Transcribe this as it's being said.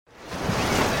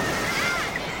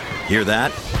Hear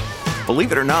that?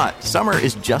 Believe it or not, summer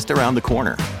is just around the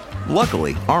corner.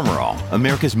 Luckily, Armor All,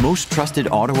 America's most trusted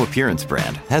auto appearance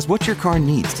brand, has what your car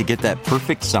needs to get that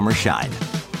perfect summer shine.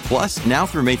 Plus, now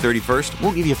through May 31st,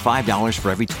 we'll give you $5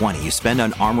 for every $20 you spend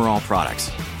on Armor All products.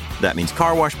 That means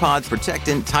car wash pods,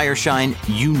 protectant, tire shine,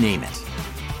 you name it.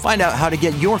 Find out how to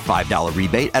get your $5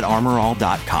 rebate at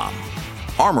armorall.com.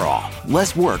 Armor All,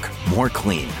 less work, more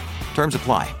clean. Terms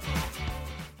apply.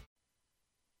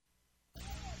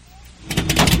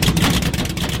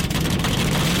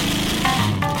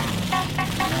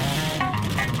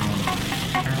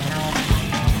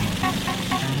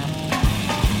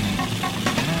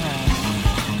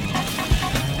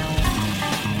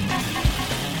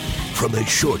 From the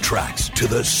short tracks to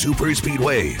the super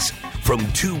speedways, from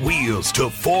two wheels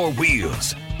to four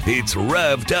wheels, it's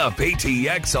Revved Up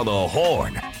ATX on the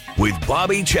horn with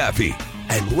Bobby Chaffee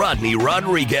and Rodney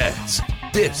Rodriguez.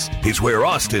 This is where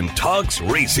Austin talks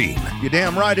racing. You're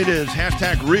damn right it is.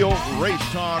 Hashtag real race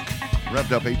talk.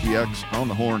 Revved Up ATX on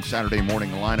the horn Saturday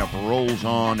morning. The lineup rolls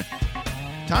on.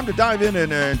 Time to dive in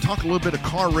and talk a little bit of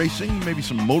car racing, maybe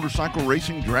some motorcycle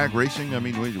racing, drag racing. I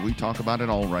mean, we talk about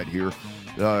it all right here.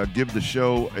 Give the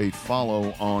show a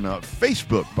follow on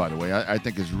Facebook, by the way. I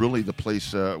think is really the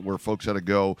place where folks ought to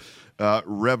go.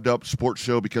 Revved Up Sports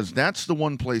Show, because that's the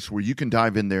one place where you can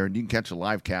dive in there and you can catch a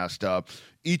live cast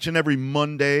each and every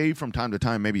Monday, from time to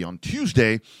time, maybe on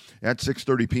Tuesday at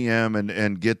 6:30 p.m.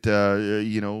 and get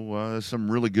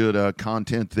some really good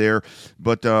content there.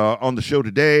 But on the show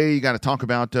today, you got to talk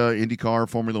about IndyCar,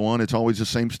 Formula One. It's always the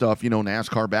same stuff.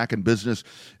 NASCAR back in business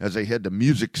as they head to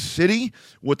Music City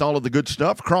with all of the good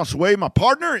stuff. Across the way, my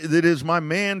partner, it is my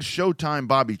man, Showtime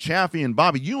Bobby Chaffee. And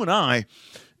Bobby, you and I,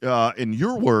 in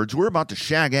your words, we're about to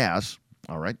shag ass.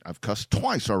 All right, I've cussed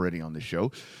twice already on this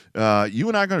show. You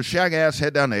and I are going to shag ass,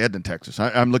 head down to Edna, Texas.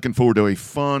 I'm looking forward to a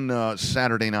fun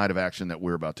Saturday night of action that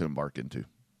we're about to embark into.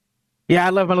 Yeah, I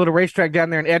love my little racetrack down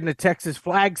there in Edna, Texas,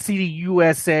 Flag City,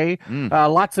 USA.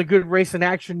 Lots of good racing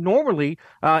action normally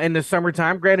in the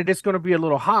summertime. Granted, it's going to be a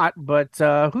little hot, but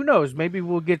who knows? Maybe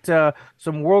we'll get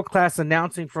some world-class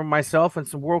announcing from myself and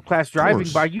some world-class driving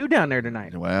by you down there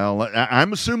tonight. Well,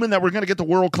 I'm assuming that we're going to get the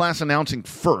world-class announcing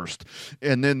first,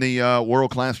 and then the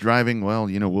world-class driving, well,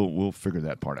 we'll figure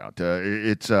that part out.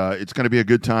 It's going to be a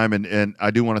good time, and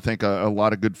I do want to thank a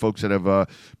lot of good folks that have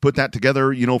put that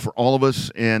together, for all of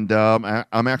us, and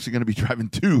I'm actually going to be driving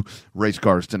 2 race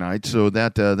cars tonight, so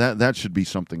that should be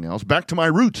something else. Back to my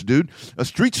roots, dude. A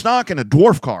street stock and a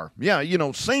dwarf car. Yeah,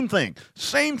 same thing.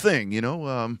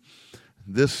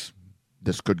 This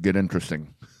could get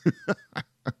interesting.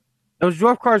 Those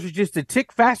dwarf cars are just a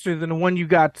tick faster than the one you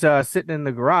got sitting in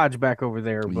the garage back over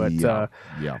there, but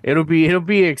it'll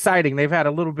be exciting. They've had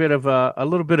a little bit of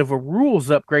a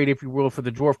rules upgrade, if you will, for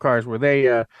the dwarf cars, where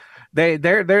they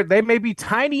may be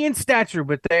tiny in stature,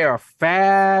 but they are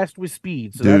fast with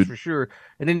speed. So that's for sure.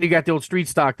 And then you got the old street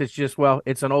stock that's just,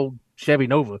 it's an old Chevy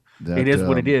Nova. It is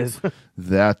what it is.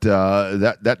 that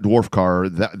dwarf car,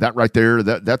 that right there,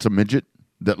 that's a midget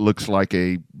that looks like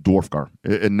a dwarf car.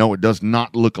 And no, it does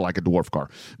not look like a dwarf car.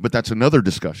 But that's another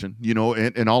discussion.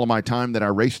 In all of my time that I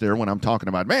race there, when I'm talking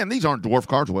about, man, these aren't dwarf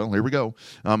cars. Well, here we go.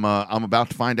 I'm about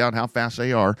to find out how fast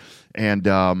they are. And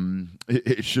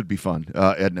it should be fun,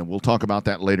 Edna. We'll talk about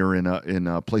that later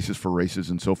in Places for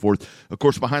Races and so forth. Of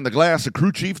course, behind the glass, the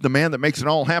crew chief, the man that makes it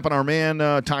all happen, our man,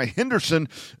 Ty Henderson,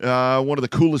 one of the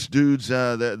coolest dudes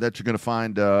that you're going to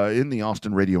find in the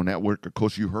Austin Radio Network. Of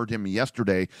course, you heard him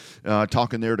yesterday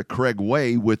talking there to Craig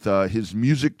Way with his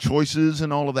music choices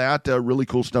and all of that. Really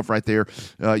cool stuff right there.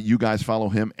 You guys follow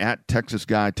him at Texas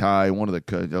Guy Ty, one of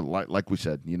the, like we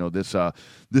said,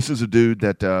 this is a dude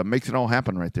that makes it all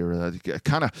happen right there.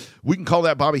 We can call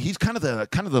that, Bobby. He's kind of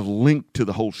the link to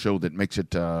the whole show that makes it,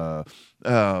 do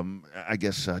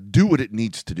what it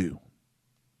needs to do.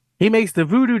 He makes the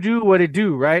voodoo do what it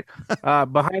do, right?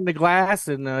 Behind the glass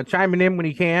and chiming in when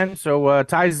he can. So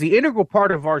Ty is the integral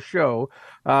part of our show,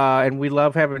 and we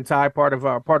love having Ty part of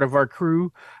our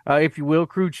crew, if you will,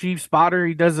 crew chief, spotter.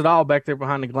 He does it all back there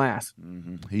behind the glass.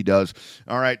 Mm-hmm. He does.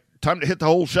 All right. Time to hit the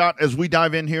whole shot as we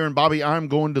dive in here. And, Bobby, I'm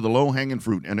going to the low-hanging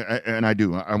fruit, and I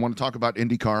do. I want to talk about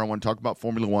IndyCar. I want to talk about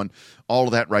Formula One, all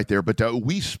of that right there. But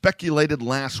we speculated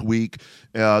last week,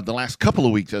 the last couple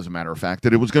of weeks, as a matter of fact,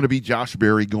 that it was going to be Josh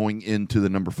Berry going into the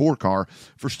number 4 car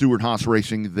for Stewart-Haas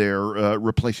Racing there,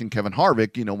 replacing Kevin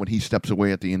Harvick, when he steps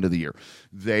away at the end of the year.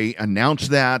 They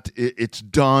announced that. It's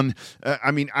done.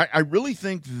 I really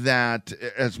think that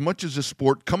as much as a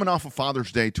sport, coming off of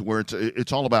Father's Day to where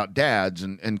it's all about dads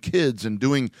and kids and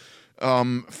doing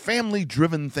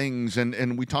family-driven things,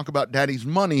 and we talk about daddy's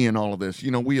money and all of this.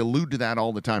 We allude to that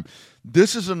all the time.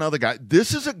 This is another guy.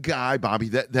 This is a guy, Bobby,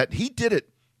 that he did it.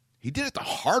 He did it the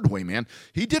hard way, man.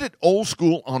 He did it old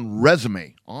school on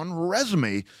resume.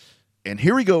 And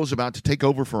here he goes about to take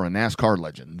over for a NASCAR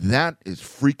legend. That is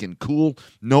freaking cool.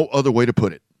 No other way to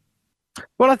put it.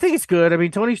 Well, I think it's good. I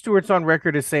mean, Tony Stewart's on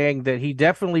record as saying that he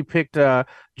definitely picked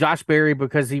Josh Berry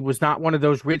because he was not one of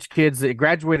those rich kids that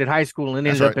graduated high school and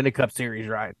ended up in a Cup Series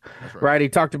ride. Right. He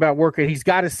talked about working. He's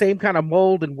got the same kind of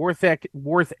mold and worth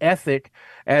ethic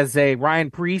as a Ryan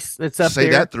Preece that's up there.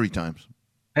 Say that 3 times.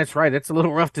 That's right. That's a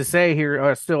little rough to say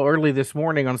here still early this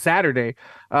morning on Saturday.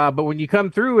 But when you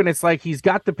come through and it's like he's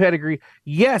got the pedigree.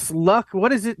 Yes, luck.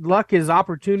 What is it? Luck is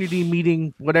opportunity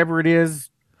meeting whatever it is.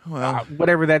 Well,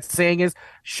 whatever that saying is.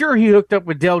 Sure, he hooked up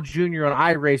with Dell Jr. on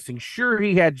iRacing. Sure,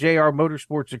 he had JR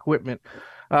Motorsports equipment,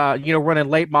 running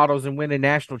late models and winning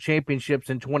national championships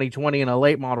in 2020 in a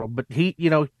late model. But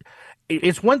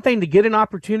it's one thing to get an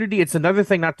opportunity. It's another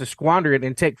thing not to squander it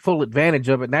and take full advantage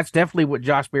of it. And that's definitely what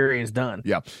Josh Berry has done.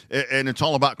 Yeah. And it's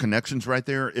all about connections right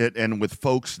there. And with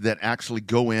folks that actually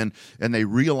go in and they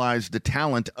realize the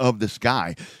talent of this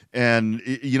guy. And,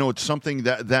 it's something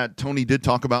that Tony did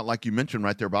talk about, like you mentioned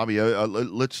right there, Bobby.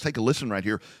 Let's take a listen right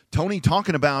here. Tony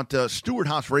talking about Stewart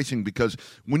Haas Racing, because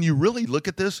when you really look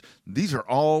at this, these are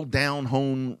all down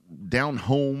home,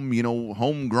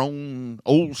 homegrown,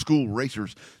 old school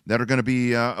racers that are going to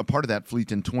be a part of that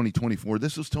fleet in 2024.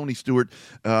 This is Tony Stewart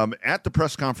at the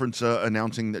press conference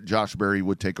announcing that Josh Berry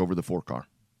would take over the 4-car.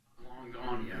 Long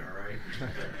gone yet, all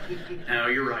right? No,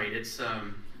 you're right. It's,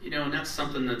 and that's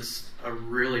something that's a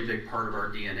really big part of our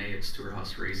DNA at Stewart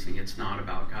Haas Racing. It's not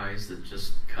about guys that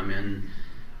just come in,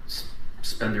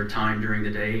 spend their time during the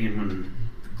day, and when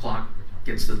the clock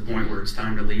gets to the point where it's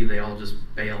time to leave, they all just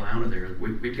bail out of there.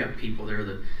 We've got people there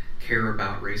that care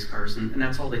about race cars, and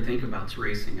that's all they think about is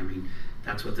racing. I mean,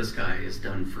 that's what this guy has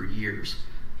done for years.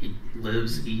 He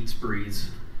lives, eats, breathes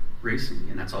racing,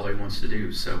 and that's all he wants to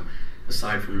do, so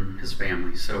aside from his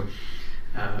family. So,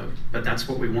 but that's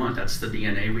what we want. That's the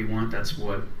DNA we want. That's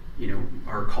what,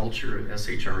 our culture at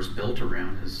SHR is built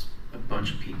around, is a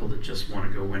bunch of people that just want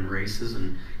to go win races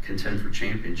and contend for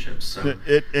championships. So,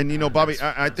 Bobby,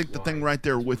 I think the thing right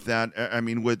there with that,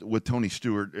 with Tony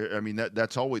Stewart,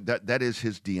 that's always that is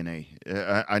his DNA.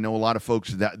 I know a lot of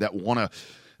folks that want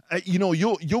to,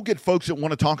 you'll get folks that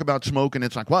want to talk about smoke, and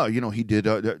it's like, wow, he did.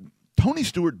 Tony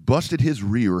Stewart busted his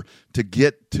rear to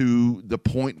get to the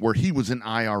point where he was in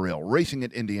IRL, racing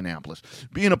at Indianapolis,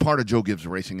 being a part of Joe Gibbs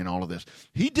Racing and all of this.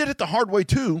 He did it the hard way,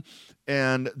 too,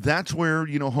 and that's where,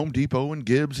 Home Depot and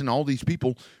Gibbs and all these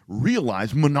people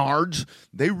realize, Menards,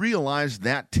 they realize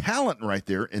that talent right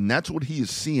there, and that's what he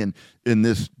is seeing in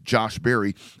this Josh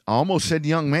Berry. I almost said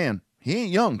young man. He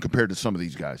ain't young compared to some of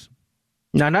these guys.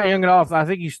 No, not young at all. I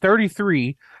think he's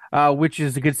 33. Which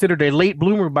is considered a late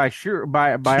bloomer by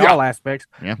all aspects.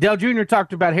 Yeah. Dell Jr.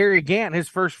 talked about Harry Gant. His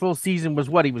first full season was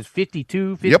he was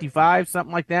 52, 55,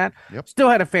 something like that. Yep. Still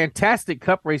had a fantastic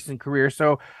Cup racing career.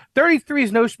 So 33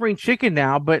 is no spring chicken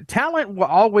now, but talent will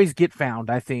always get found,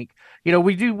 I think.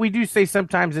 We do say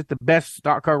sometimes that the best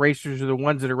stock car racers are the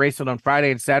ones that are racing on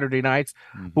Friday and Saturday nights.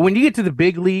 Mm-hmm. But when you get to the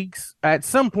big leagues, at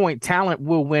some point, talent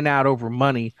will win out over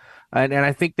money. And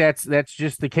I think that's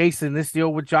just the case in this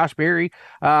deal with Josh Berry.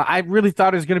 I really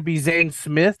thought it was going to be Zane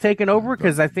Smith taking over,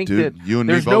 because I think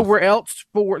there's nowhere else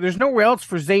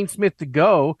for Zane Smith to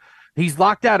go. He's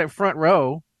locked out at front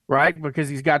row, right? Because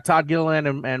he's got Todd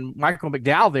Gilliland and Michael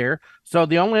McDowell there. So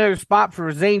the only other spot for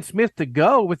Zane Smith to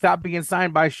go without being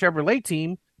signed by a Chevrolet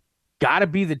team got to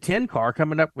be the 10 car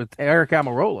coming up with Eric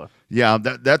Almirola. Yeah,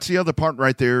 that's the other part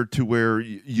right there, to where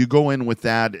you go in with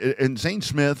that. And Zane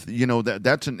Smith,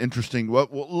 that's an interesting.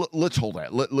 Well, let's hold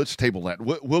that. Let's table that.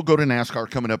 We'll go to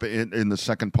NASCAR coming up in the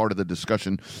second part of the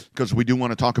discussion, because we do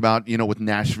want to talk about, with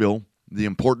Nashville, the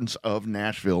importance of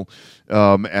Nashville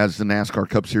as the NASCAR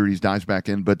Cup Series dives back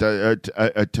in. But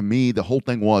to me, the whole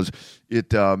thing was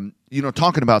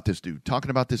talking about this dude,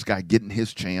 talking about this guy getting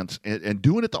his chance and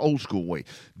doing it the old school way,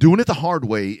 doing it the hard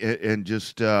way, and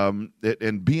just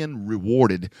and being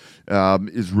rewarded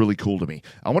is really cool to me.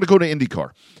 I want to go to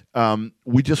IndyCar.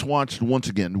 We just watched, once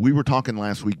again, we were talking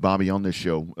last week, Bobby, on this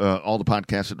show, all the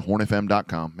podcasts at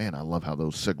hornfm.com. Man, I love how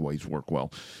those segues work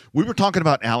well. We were talking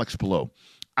about Alex Palou.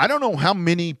 I don't know how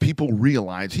many people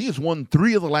realize he has won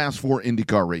 3 of the last 4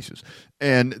 IndyCar races.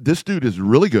 And this dude is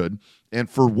really good. And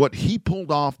for what he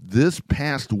pulled off this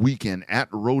past weekend at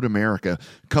Road America,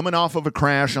 coming off of a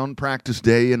crash on practice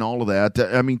day and all of that,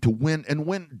 to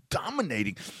win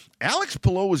dominating. Alex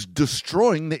Palou is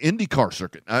destroying the IndyCar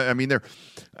circuit.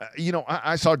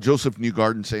 I saw Joseph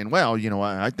Newgarden saying, well,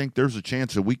 I think there's a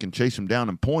chance that we can chase him down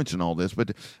in points and all this.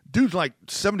 But dude's like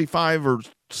 75 or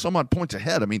some odd points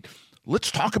ahead.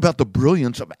 Let's talk about the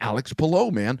brilliance of Alex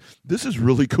Palou, man. This is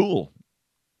really cool.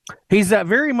 He's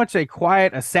very much a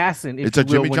quiet assassin, if you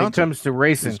will, when it comes to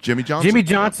racing. It's Jimmy Johnson. Jimmy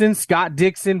Johnson, Scott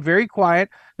Dixon, very quiet.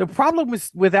 The problem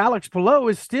with Alex Palou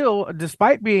is still,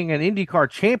 despite being an IndyCar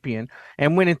champion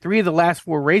and winning 3 of the last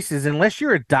 4 races, unless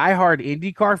you're a diehard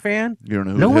IndyCar fan,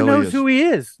 no one knows who he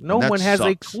is. No one has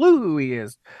a clue who he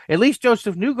is. At least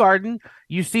Joseph Newgarden,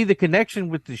 you see the connection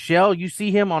with the Shell. You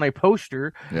see him on a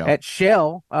poster at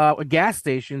Shell gas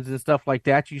stations and stuff like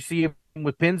that. You see him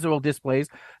with Pennzoil displays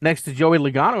next to Joey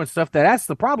Logano and stuff. That's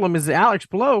the problem, is that Alex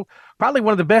Palou, probably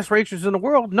one of the best racers in the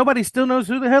world, nobody still knows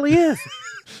who the hell he is.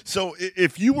 So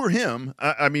if you were him,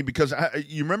 because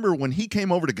you remember when he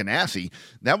came over to Ganassi,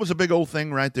 that was a big old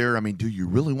thing right there. Do you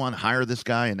really want to hire this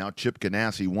guy? And now Chip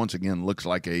Ganassi once again looks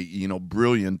like a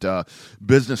brilliant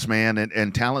businessman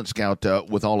and talent scout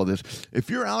with all of this. If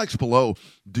you're Alex Palou,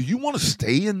 do you want to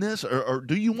stay in this, or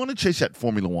do you want to chase that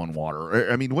Formula One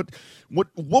water?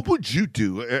 What would you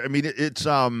do? It's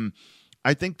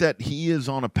I think that he is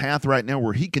on a path right now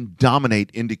where he can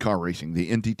dominate IndyCar racing, the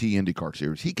NTT IndyCar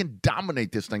Series. He can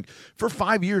dominate this thing for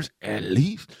 5 years at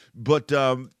least. But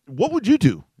what would you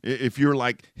do if you're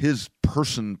like his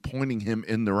person pointing him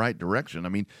in the right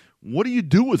direction? What do you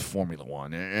do with Formula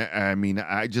One?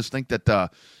 I just think that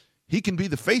he can be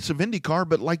the face of IndyCar,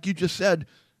 but like you just said,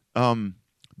 the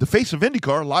face of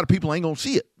IndyCar, a lot of people ain't going to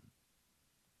see it.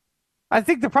 I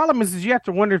think the problem is you have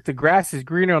to wonder if the grass is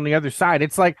greener on the other side.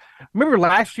 It's like, remember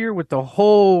last year with the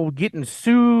whole getting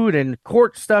sued and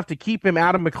court stuff to keep him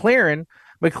out of McLaren?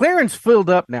 McLaren's filled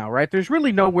up now, right? There's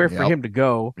really nowhere for him to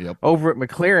go over at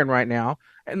McLaren right now.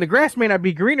 And the grass may not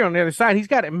be greener on the other side. He's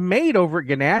got it made over at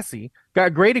Ganassi.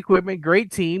 Got great equipment,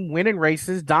 great team, winning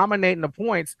races, dominating the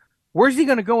points. Where's he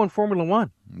going to go in Formula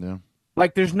One? Yeah.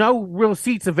 Like, there's no real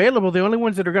seats available. The only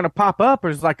ones that are going to pop up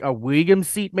is like a Williams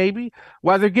seat, maybe.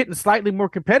 While they're getting slightly more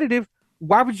competitive,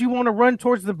 why would you want to run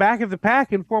towards the back of the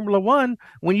pack in Formula One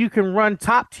when you can run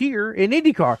top tier in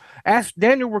IndyCar? Ask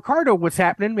Daniel Ricciardo what's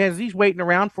happening as he's waiting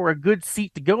around for a good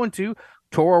seat to go into.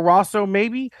 Toro Rosso,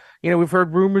 maybe. We've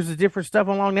heard rumors of different stuff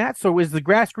along that. So is the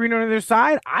grass greener on the other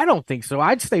side? I don't think so.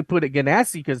 I'd stay put at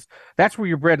Ganassi because that's where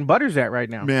your bread and butter's at right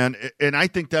now. Man, and I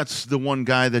think that's the one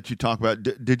guy that you talk about.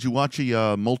 Did you watch a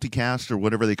multicast or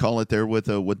whatever they call it there with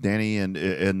Danny and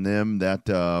them? That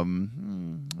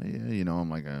I'm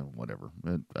like, whatever.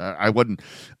 I wasn't.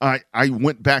 I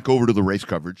went back over to the race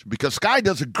coverage because Sky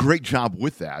does a great job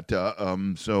with that.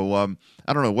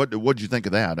 I don't know what did you think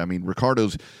of that?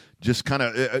 Ricciardo's just kind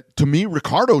of to me,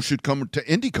 Ricciardo should come to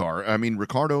IndyCar.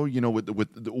 Ricciardo,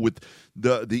 with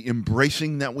the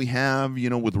embracing that we have,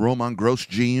 with Roman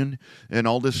Grosjean and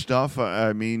all this stuff.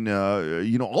 All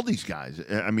these guys.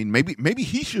 Maybe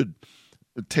he should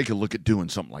take a look at doing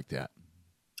something like that.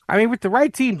 With the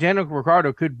right team, Daniel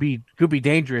Ricciardo could be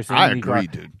dangerous. In I IndyCar. Agree,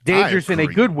 dude. Dangerous in a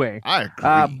good way. I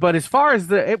agree. But as far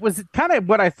as it was kind of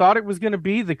what I thought it was going to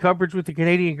be, the coverage with the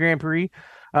Canadian Grand Prix.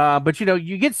 But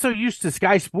you get so used to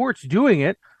Sky Sports doing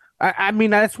it.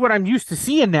 That's what I'm used to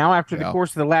seeing now after the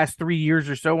course of the last 3 years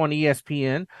or so on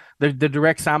ESPN, the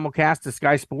direct simulcast to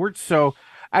Sky Sports. So,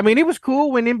 it was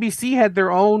cool when NBC had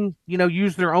their own,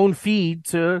 use their own feed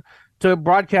to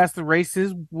broadcast the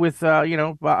races with,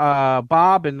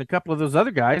 Bob and a couple of those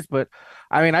other guys. But,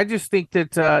 I just think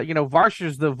that,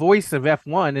 Varsha's the voice of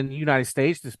F1 in the United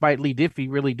States, despite Lee Diffie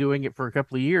really doing it for a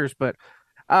couple of years. But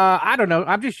I don't know.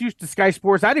 I'm just used to Sky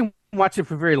Sports. I didn't watch it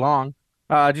for very long,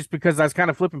 just because I was kind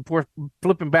of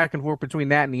flipping back and forth between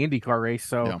that and the IndyCar race.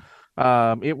 So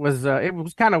it was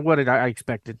kind of what I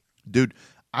expected. Dude,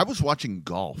 I was watching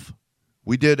golf.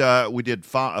 We did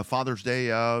Father's Day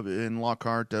in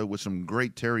Lockhart with some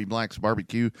great Terry Black's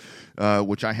barbecue,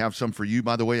 which I have some for you,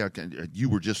 by the way. You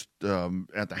were just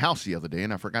at the house the other day,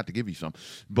 and I forgot to give you some.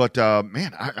 But,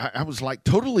 man, I was like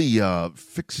totally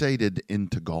fixated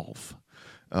into golf.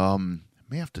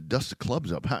 May have to dust the clubs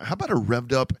up. How about a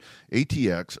Revved Up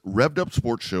ATX, Revved Up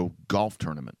Sports Show golf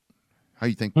tournament? How do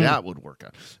you think that would work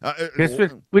out?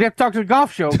 We'd have to talk to the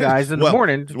golf show guys in the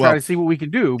morning to try to see what we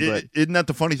can do. But isn't that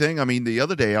the funny thing? The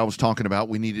other day I was talking about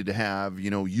we needed to have,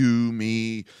 you,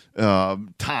 me,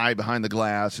 Ty behind the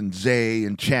glass, and Zay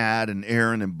and Chad and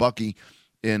Aaron and Bucky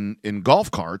in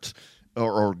golf carts.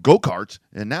 or go-karts,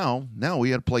 and now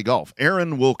we had to play golf.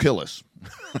 Aaron will kill us.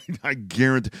 I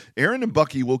guarantee Aaron and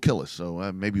Bucky will kill us,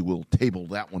 so maybe we'll table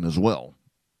that one as well.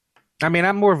 I mean,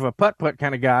 I'm more of a putt-putt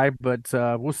kind of guy, but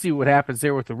we'll see what happens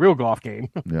there with the real golf game.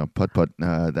 Yeah, putt-putt,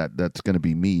 that's going to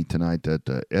be me tonight at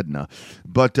Edna.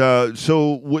 But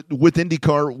so with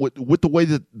IndyCar, with the way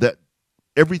that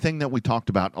everything that we talked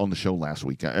about on the show last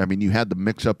week, I mean, you had the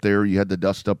mix up there, you had the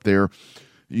dust up there,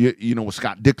 you know, with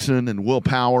Scott Dixon and Will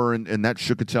Power, and that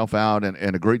shook itself out,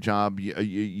 and a great job,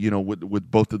 you know, with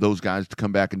both of those guys to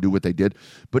come back and do what they did.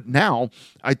 But now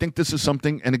I think this is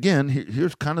something, and again,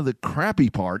 here's kind of the crappy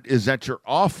part, is that you're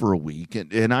off for a week,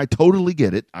 and I totally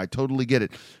get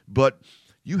it. But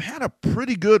you had a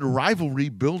pretty good rivalry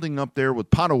building up there with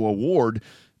Pato O'Ward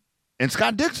and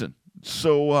Scott Dixon.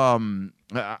 So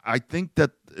I think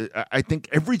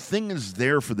everything is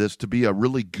there for this to be a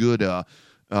really good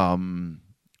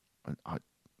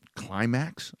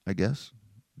climax, I guess.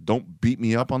 Don't beat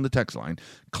me up on the text line.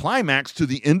 Climax to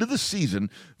the end of the season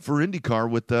for IndyCar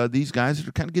with these guys that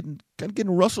are kind of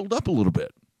getting rustled up a little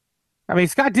bit. I mean,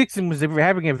 Scott Dixon was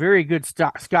having a very good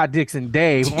Scott Dixon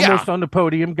day, almost on the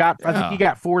podium. I think he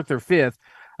got fourth or fifth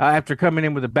after coming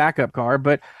in with a backup car.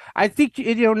 But I think,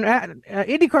 you know,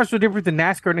 IndyCar's so different than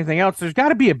NASCAR or anything else. There's got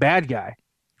to be a bad guy.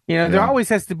 You know, there always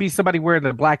has to be somebody wearing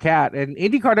the black hat, and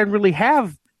IndyCar doesn't really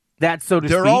have that, so to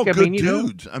speak. They're all good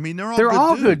dudes. I mean, they're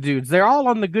all good dudes. They're all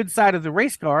on the good side of the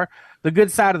race car, the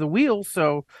good side of the wheel.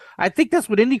 So I think that's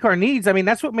what IndyCar needs. I mean,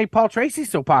 that's what made Paul Tracy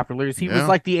so popular, is he was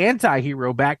like the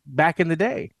anti-hero back in the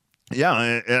day.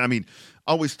 Yeah, and I mean,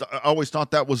 I always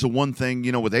thought that was the one thing,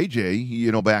 you know, with AJ,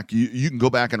 you know, back, you can go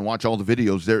back and watch all the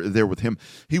videos there with him.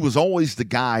 He was always the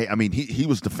guy. I mean, he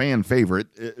was the fan favorite,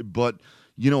 but,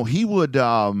 you know, he would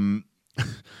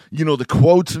you know, the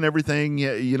quotes and everything,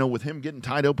 you know, with him getting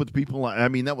tied up with people. I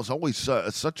mean, that was always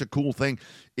such a cool thing.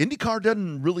 IndyCar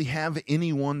doesn't really have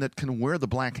anyone that can wear the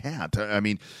black hat. I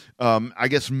mean, I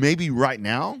guess maybe right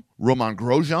now Roman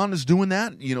Grosjean is doing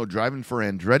that, you know, driving for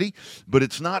Andretti, but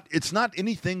it's not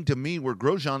anything to me where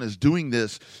Grosjean is doing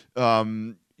this,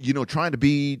 you know, trying to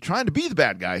be the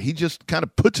bad guy. He just kind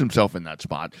of puts himself in that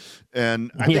spot.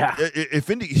 And I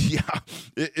think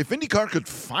if IndyCar could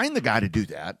find the guy to do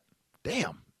that,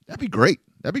 damn, that'd be great.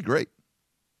 I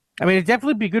mean, it'd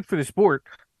definitely be good for the sport,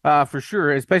 for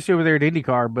sure, especially over there at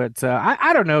IndyCar. But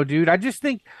I don't know, dude. I just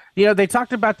think, you know, they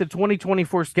talked about the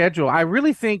 2024 schedule. I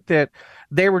really think that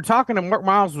they were talking to Mark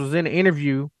Miles was in an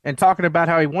interview and talking about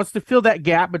how he wants to fill that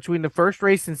gap between the first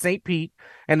race in St. Pete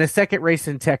and the second race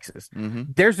in Texas.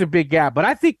 Mm-hmm. There's a big gap, but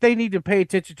I think they need to pay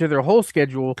attention to their whole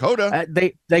schedule. COTA.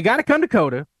 They got to come to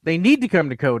COTA. They need to come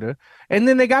to COTA, and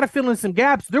then they got to fill in some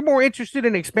gaps. They're more interested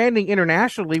in expanding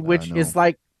internationally, which is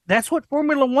like, that's what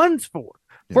Formula One's for.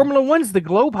 Yeah. Formula One's the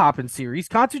globe hopping series.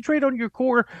 Concentrate on your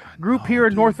core group here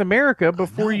in North America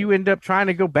before you end up trying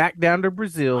to go back down to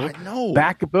Brazil,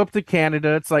 back up to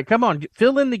Canada. It's like, come on,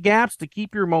 fill in the gaps to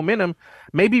keep your momentum.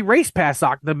 Maybe race past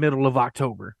the middle of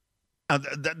October.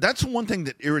 That's one thing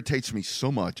that irritates me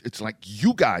so much. It's like,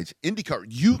 you guys, IndyCar,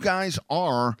 you guys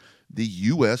are the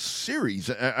U.S. series.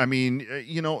 I mean,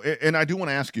 you know, and I do want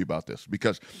to ask you about this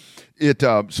because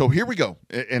so here we go.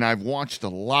 And I've watched a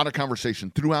lot of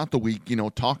conversation throughout the week, you know,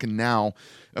 talking now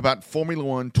about Formula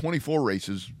One, 24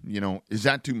 races. You know, is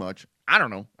that too much? I don't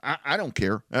know. I don't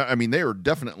care. I mean, they are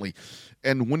definitely.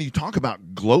 And when you talk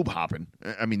about globe hopping,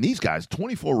 I mean, these guys,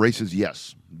 24 races,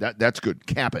 yes, that's good.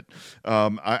 Cap it.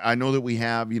 I know that we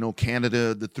have, you know,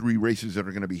 Canada, the 3 races that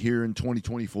are going to be here in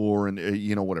 2024 and,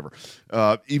 you know, whatever.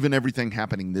 Even everything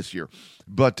happening this year.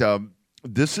 But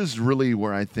this is really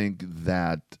where I think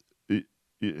that,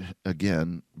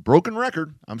 again, broken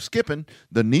record, I'm skipping,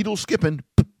 the needle skipping.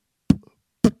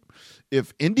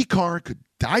 If IndyCar could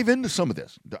dive into some of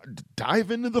this,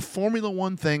 dive into the Formula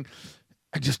One thing,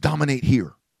 and just dominate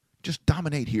here.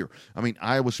 I mean,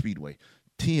 Iowa Speedway,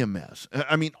 TMS.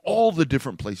 I mean, all the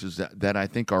different places that I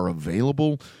think are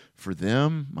available for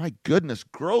them. My goodness,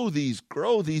 grow these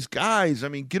guys. I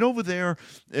mean, get over there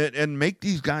and make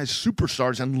these guys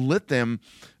superstars and let them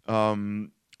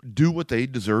do what they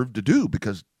deserve to do,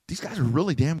 because these guys are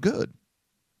really damn good.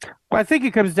 Well, I think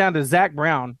it comes down to Zach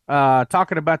Brown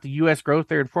talking about the U.S. growth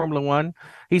there in Formula One.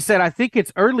 He said, I think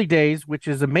it's early days, which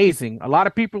is amazing. A lot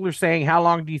of people are saying, how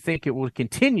long do you think it will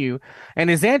continue?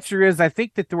 And his answer is, I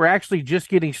think that we're actually just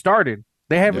getting started.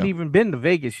 They haven't even been to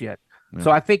Vegas yet. Yeah. So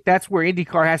I think that's where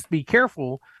IndyCar has to be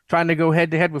careful trying to go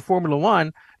head-to-head with Formula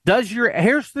One.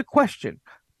 Here's the question.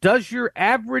 Does your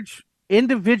average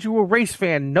individual race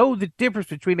fan know the difference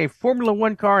between a Formula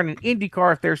One car and an Indy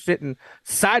car if they're sitting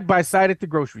side by side at the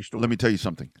grocery store? Let me tell you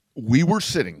something. We were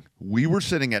sitting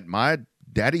at my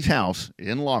Daddy's house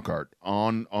in Lockhart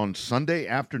on Sunday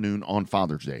afternoon on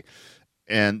Father's Day.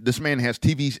 And this man has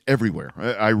TVs everywhere.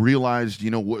 I realized,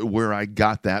 where I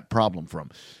got that problem from.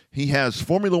 He has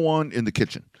Formula One in the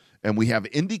kitchen, and we have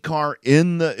IndyCar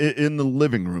in the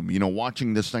living room,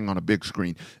 watching this thing on a big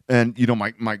screen. And,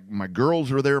 my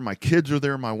girls are there, my kids are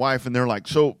there, my wife, and they're like,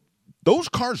 so those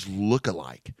cars look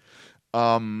alike.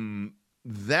 That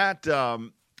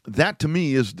to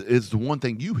me is the one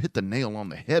thing. You hit the nail on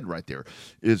the head right there,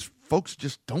 is folks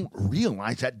just don't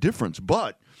realize that difference.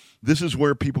 But this is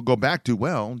where people go back to,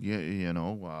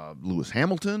 Lewis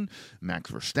Hamilton, Max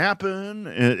Verstappen,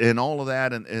 and all of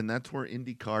that, and that's where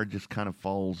IndyCar just kind of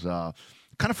falls off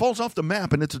the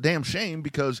map, and it's a damn shame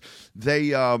because they,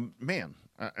 come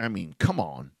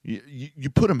on, you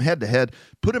put them head to head,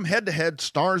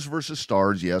 stars versus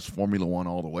stars, yes, Formula One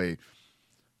all the way,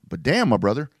 but damn, my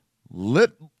brother,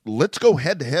 let's go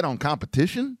head to head on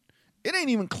competition. It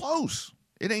ain't even close.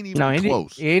 It ain't even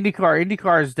close.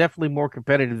 IndyCar is definitely more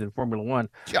competitive than Formula One.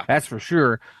 Yeah. That's for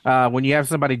sure. When you have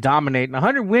somebody dominating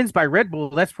 100 wins by Red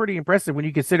Bull, that's pretty impressive when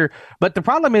you consider. But the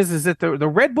problem is that the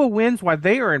Red Bull wins, while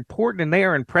they are important and they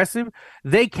are impressive,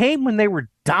 they came when they were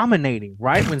dominating,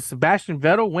 right? When Sebastian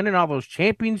Vettel winning all those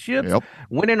championships,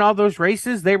 winning all those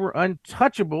races, they were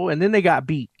untouchable, and then they got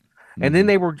beat. And then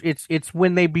it's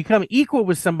when they become equal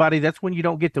with somebody, that's when you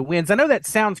don't get the wins. I know that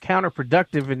sounds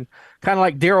counterproductive and kind of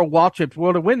like Darrell Waltrip's,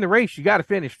 well, to win the race, you got to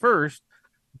finish first.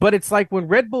 But it's like when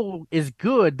Red Bull is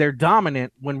good, they're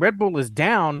dominant. When Red Bull is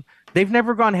down, they've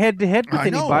never gone head to head with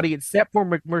anybody except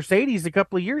for Mercedes a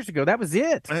couple of years ago. That was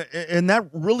it. And that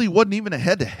really wasn't even a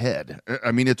head to head.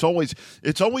 I mean, it's always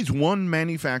one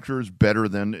manufacturer is better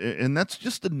than, and that's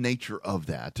just the nature of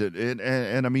that.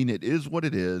 And I mean, it is what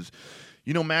it is.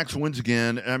 Max wins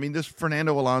again. I mean, this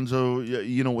Fernando Alonso,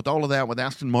 with all of that, with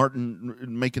Aston Martin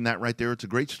making that right there, it's a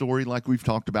great story like we've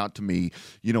talked about to me,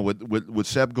 with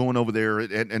Seb going over there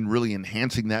and really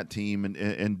enhancing that team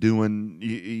and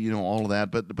doing, all of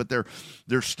that. But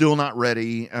they're still not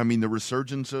ready. I mean, the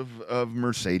resurgence of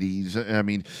Mercedes. I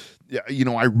mean,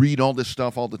 I read all this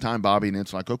stuff all the time, Bobby, and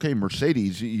it's like, okay,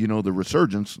 Mercedes, the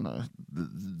resurgence,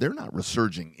 they're not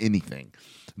resurging anything.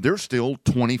 They're still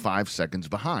 25 seconds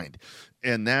behind.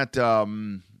 And that,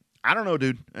 I don't know,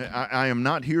 dude. I am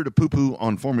not here to poo-poo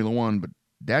on Formula One, but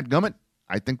dadgummit,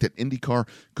 I think that IndyCar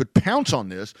could pounce on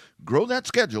this, grow that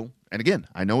schedule. And again,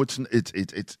 I know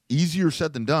it's easier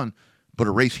said than done, but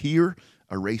a race here,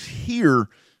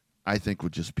 I think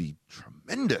would just be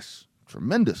tremendous.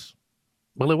 Tremendous.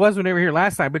 Well, it was when they were here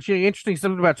last time, but interesting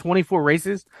something about 24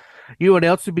 races. You know what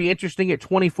else would be interesting at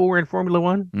 24 in Formula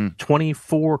One?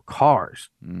 24 cars.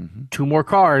 2 more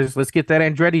cars. Let's get that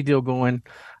Andretti deal going.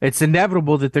 It's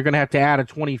inevitable that they're going to have to add a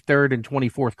 23rd and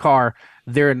 24th car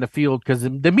there in the field because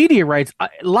the media rights,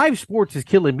 live sports is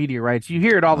killing media rights. You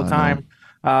hear it all the time.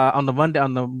 On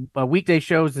the weekday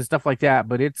shows and stuff like that,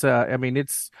 but it's going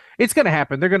to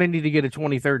happen. They're going to need to get a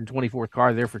 23rd and 24th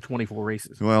car there for 24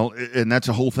 races. Well, and that's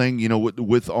a whole thing,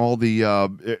 with all the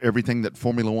everything that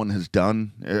Formula One has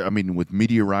done. I mean, with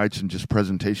media rights and just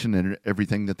presentation and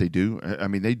everything that they do. I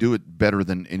mean, they do it better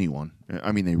than anyone.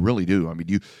 I mean, they really do. I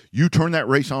mean, you turn that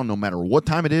race on no matter what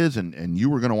time it is, and you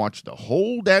were going to watch the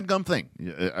whole dadgum thing.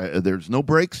 There's no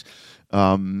breaks.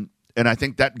 And I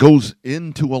think that goes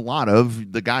into a lot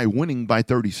of the guy winning by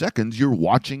 30 seconds. You're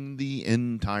watching the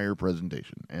entire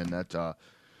presentation. And that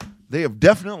they have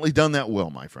definitely done that well,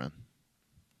 my friend.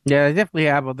 Yeah, they definitely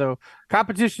have. Although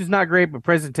competition is not great, but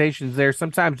presentation's there.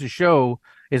 Sometimes the show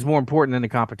is more important than the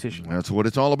competition. That's what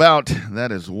it's all about.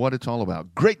 That is what it's all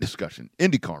about. Great discussion.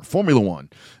 IndyCar, Formula One,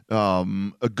 a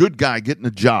good guy getting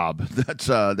a job.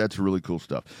 That's really cool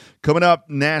stuff. Coming up,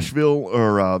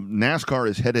 NASCAR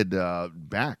is headed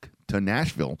back to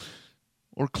Nashville,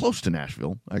 or close to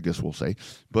Nashville, I guess we'll say.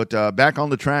 But back on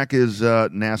the track is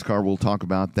NASCAR. We'll talk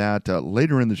about that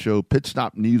later in the show. Pit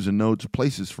stop news and notes,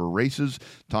 places for races,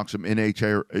 talk some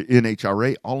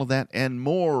NHRA, all of that and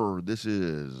more. This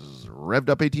is Revved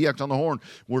Up ATX on the Horn.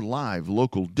 We're live,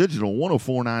 local, digital,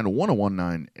 104.9 to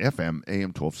 101.9 FM,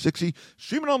 AM 1260.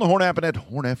 Streaming on the Horn app and at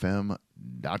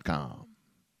hornfm.com.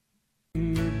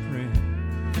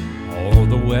 Or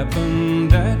the weapon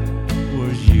that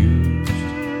was used,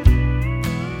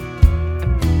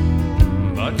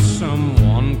 but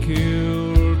someone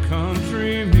killed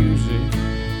country music,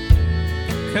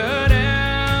 cut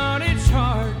out its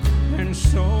heart and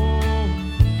soul.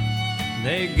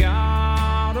 They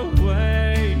got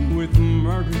away with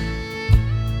murder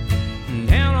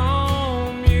down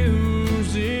on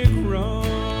Music Road.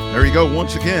 There you go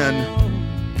once again,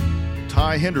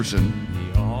 Ty Henderson,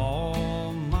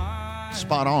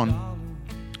 spot on.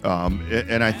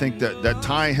 And I think that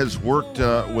Ty has worked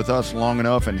with us long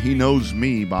enough, and he knows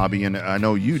me, Bobby, and I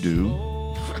know you do.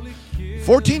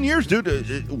 14 years,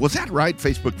 dude. Was that right,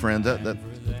 Facebook friends? That's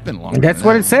been long. That's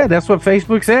what it said. That's what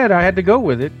Facebook said. I had to go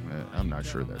with it. I'm not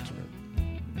sure that's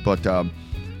right. But,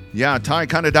 yeah, Ty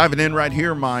kind of diving in right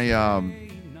here. My,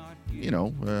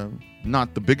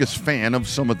 not the biggest fan of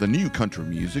some of the new country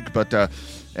music, but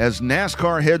as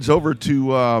NASCAR heads over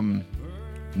to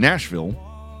Nashville,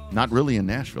 not really in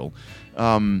Nashville,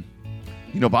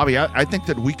 Bobby, I think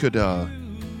that we could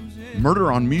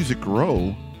Murder on Music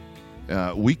Row.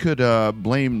 We could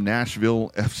blame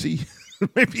Nashville FC.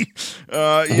 Maybe,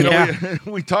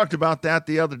 we talked about that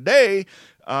the other day.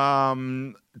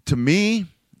 To me,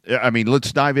 I mean,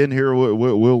 let's dive in here.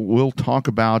 We'll talk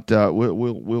about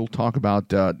we'll talk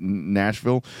about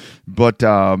Nashville, but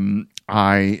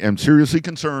I am seriously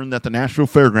concerned that the Nashville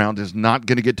Fairgrounds is not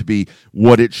going to get to be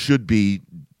what it should be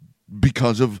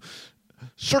because of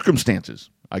circumstances,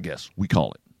 I guess we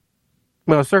call it.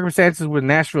 Well, circumstances with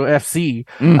Nashville FC.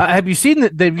 Have you seen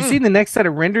the next set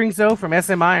of renderings though from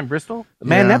SMI in Bristol?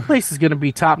 Man, that place is going to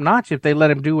be top notch if they let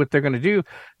them do what they're going to do.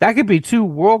 That could be two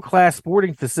world-class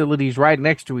sporting facilities right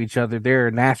next to each other there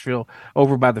in Nashville,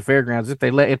 over by the fairgrounds. If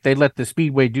they let the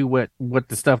Speedway do what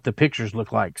the pictures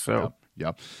look like. So.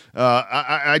 Yeah.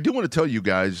 I do want to tell you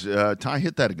guys. Ty,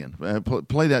 hit that again.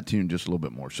 Play that tune just a little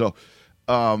bit more. So,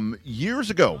 years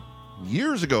ago,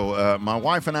 my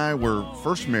wife and I were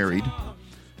first married.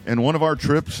 And one of our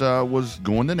trips was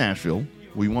going to Nashville.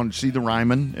 We wanted to see the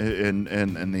Ryman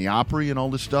and the Opry and all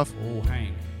this stuff. Oh,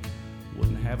 Hank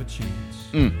wouldn't have a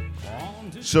chance.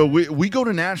 So we go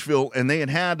to Nashville, and they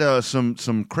had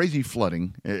some crazy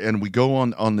flooding, and we go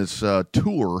on this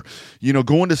tour,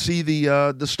 going to see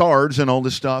the stars and all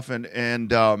this stuff, and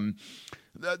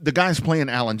the guy's playing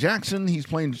Alan Jackson. He's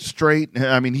playing straight.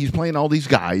 I mean, he's playing all these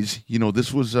guys.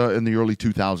 This was in the early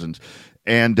 2000s,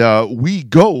 and we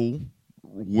go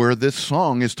where this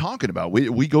song is talking about.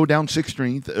 We go down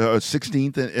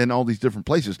 16th and all these different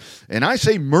places. And I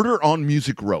say Murder on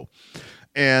Music Row.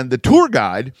 And the tour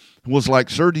guide was like,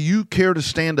 "Sir, do you care to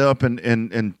stand up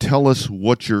and tell us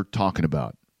what you're talking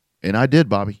about?" And I did,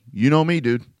 Bobby. You know me,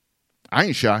 dude. I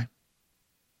ain't shy.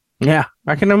 Yeah,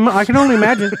 I can only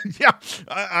imagine. Yeah,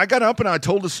 I got up and I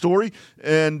told a story,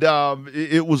 and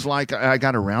it was like I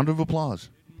got a round of applause.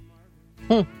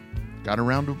 Got a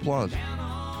round of applause.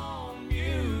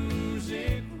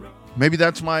 Maybe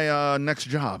that's my next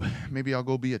job. Maybe I'll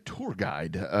go be a tour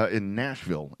guide in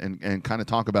Nashville and kind of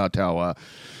talk about how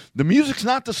the music's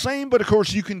not the same, but of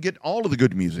course you can get all of the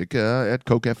good music at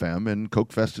Coke FM, and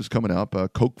Coke Fest is coming up,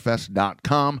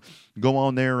 cokefest.com. Go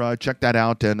on there, check that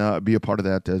out, and be a part of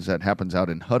that as that happens out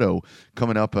in Hutto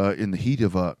coming up in the heat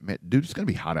of, dude, it's going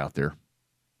to be hot out there.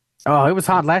 Oh, it was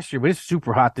hot last year, but it's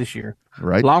super hot this year.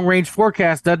 Right. Long range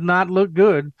forecast does not look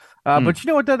good. But you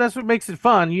know what, though? That's what makes it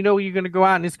fun. You're going to go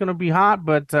out and it's going to be hot,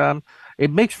 but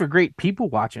it makes for great people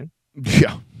watching.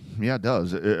 Yeah. Yeah, it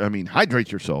does. I mean,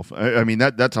 hydrate yourself. I mean,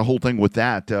 that's a whole thing with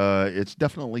that. It's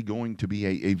definitely going to be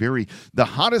the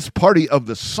hottest party of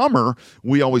the summer.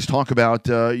 We always talk about,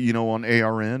 on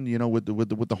ARN, with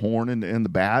the horn and the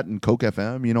bat and Coke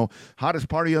FM, hottest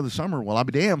party of the summer. Well, I'll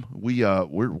be damned.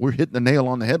 We're hitting the nail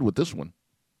on the head with this one.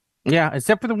 Yeah,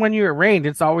 except for the 1 year it rained,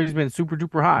 it's always been super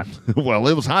duper hot. Well,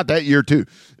 it was hot that year too.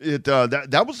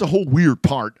 That was the whole weird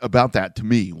part about that to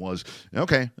me was,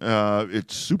 okay,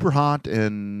 it's super hot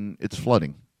and it's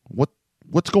flooding.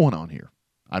 What's going on here?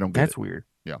 I don't get it. That's weird.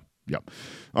 Yeah.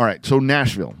 All right, so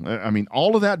Nashville. I mean,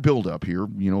 all of that build up here,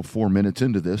 4 minutes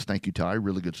into this. Thank you, Ty.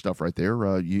 Really good stuff right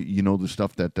there. You know the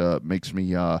stuff that makes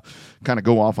me kind of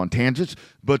go off on tangents.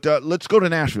 But let's go to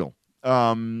Nashville.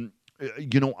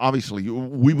 Obviously,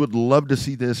 we would love to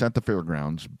see this at the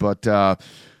fairgrounds, but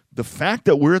the fact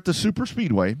that we're at the Super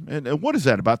Speedway, and what is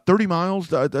that, about 30 miles,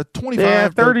 25? Yeah,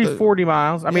 30, 40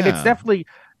 miles. I mean, it's definitely,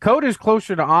 Coda's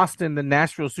closer to Austin than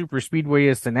Nashville Super Speedway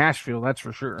is to Nashville, that's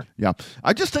for sure. Yeah,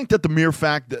 I just think that the mere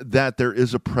fact that there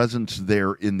is a presence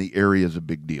there in the area is a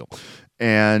big deal.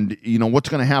 And, what's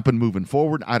going to happen moving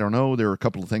forward? I don't know. There are a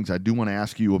couple of things I do want to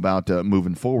ask you about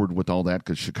moving forward with all that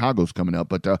because Chicago's coming up.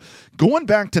 But going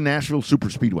back to Nashville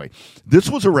Super Speedway, this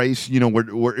was a race,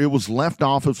 where it was left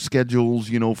off of schedules,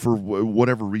 for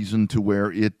whatever reason to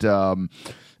where it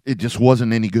just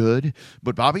wasn't any good.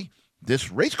 But, Bobby,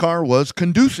 this race car was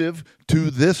conducive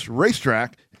to this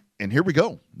racetrack. And here we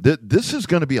go. This is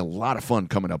going to be a lot of fun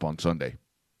coming up on Sunday.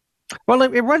 Well,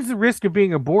 it runs the risk of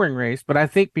being a boring race, but I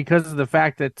think because of the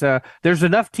fact that there's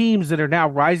enough teams that are now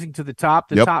rising to the top,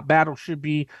 the top battle should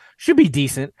be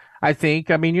decent. I think.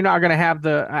 I mean, you're not going to have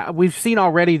the. We've seen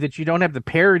already that you don't have the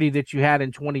parity that you had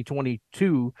in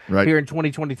 2022. Right. Here in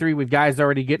 2023, with guys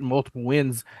already getting multiple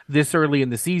wins this early in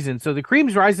the season. So the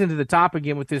cream's rising to the top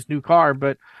again with this new car.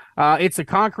 But it's a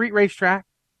concrete racetrack,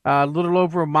 a little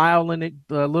over a mile in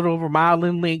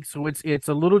length. So it's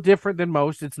a little different than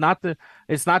most. It's not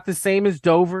the same as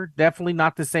Dover. Definitely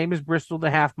not the same as Bristol,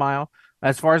 the half mile.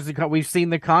 As far as we've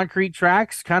seen the concrete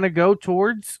tracks kind of go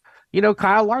towards,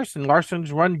 Kyle Larson.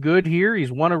 Larson's run good here.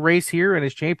 He's won a race here in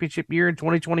his championship year in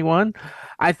 2021.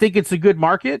 I think it's a good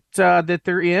market that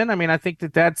they're in. I mean, I think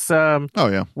that's oh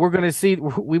yeah. We're going to see.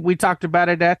 We talked about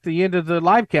it at the end of the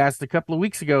live cast a couple of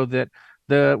weeks ago that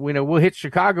we'll hit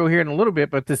Chicago here in a little bit,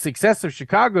 but the success of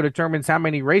Chicago determines how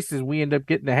many races we end up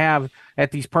getting to have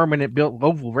at these permanent built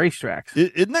oval racetracks.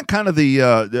 Isn't that kind of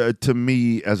the to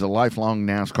me as a lifelong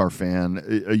NASCAR fan,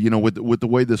 with the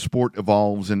way the sport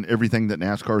evolves and everything that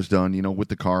NASCAR's done, with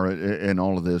the car and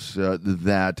all of this,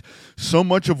 that so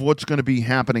much of what's going to be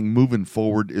happening moving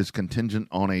forward is contingent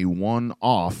on a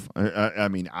one-off. I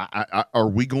mean, are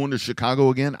we going to Chicago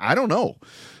again? I don't know.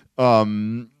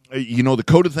 The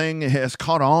COTA thing has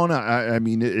caught on. I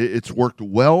mean, it's worked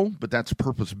well, but that's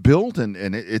purpose-built, and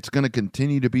it's going to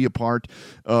continue to be a part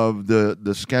of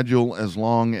the schedule as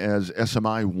long as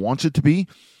SMI wants it to be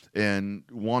and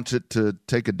wants it to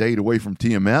take a date away from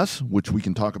TMS, which we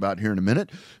can talk about here in a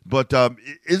minute. But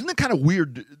isn't it kind of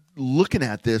weird looking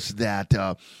at this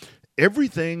that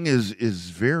everything is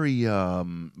very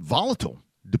volatile,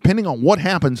 depending on what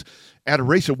happens at a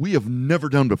race that we have never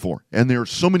done before. And there are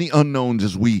so many unknowns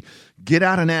as we get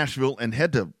out of Nashville and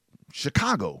head to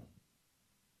Chicago.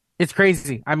 It's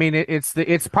crazy. I mean,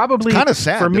 it's probably kind of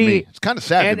sad for me. It's kind of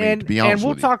sad to me, to be honest and we'll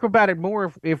with you. talk about it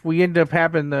more if we end up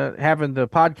having the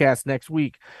podcast next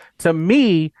week. To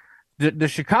me, the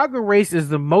Chicago race is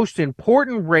the most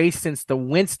important race since the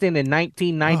Winston in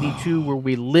 1992, where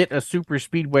we lit a super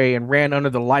speedway and ran under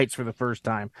the lights for the first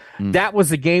time. That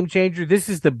was a game changer. This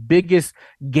is the biggest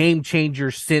game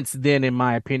changer since then, in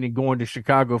my opinion, going to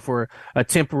Chicago for a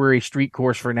temporary street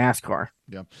course for NASCAR.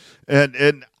 Yeah,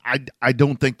 and I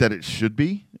don't think that it should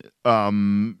be. To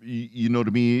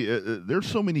me, there's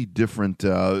so many different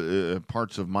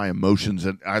parts of my emotions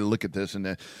that I look at this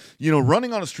and,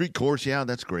 running on a street course, yeah,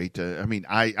 that's great. I mean,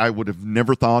 I would have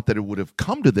never thought that it would have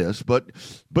come to this, but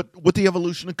with the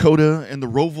evolution of COTA and the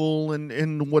Roval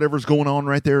and whatever's going on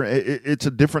right there, it's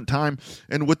a different time.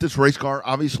 And with this race car,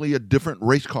 obviously a different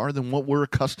race car than what we're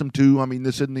accustomed to. I mean,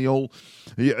 this isn't the old,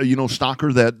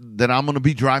 stocker that I'm going to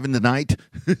be driving tonight.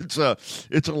 It's a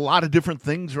lot of different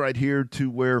things right here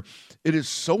to where it is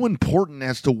so important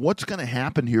as to what's going to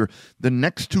happen here the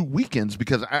next 2 weekends,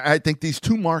 because I think these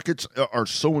two markets are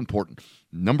so important.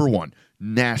 Number one,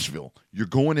 Nashville. You're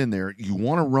going in there. You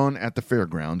want to run at the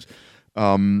fairgrounds.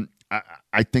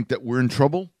 I think that we're in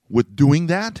trouble with doing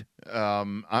that.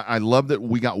 I love that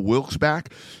we got Wilkes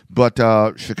back, but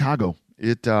Chicago,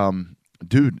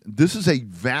 dude, this is a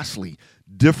vastly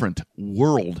different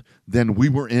world than we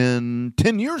were in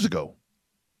 10 years ago.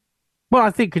 Well, I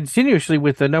think continuously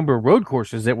with the number of road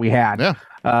courses that we had. Yeah.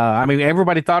 I mean,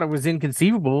 everybody thought it was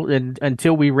inconceivable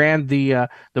until we ran the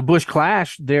Busch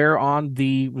Clash there on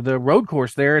the road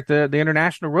course there at the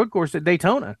International Road Course at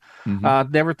Daytona.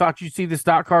 Never thought you'd see the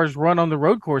stock cars run on the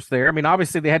road course there. I mean,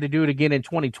 obviously they had to do it again in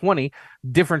 2020,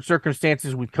 different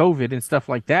circumstances with COVID and stuff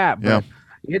like that. But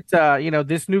it's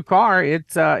this new car,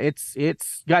 it's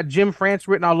got Jim France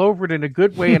written all over it in a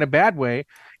good way and a bad way.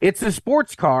 It's a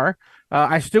sports car.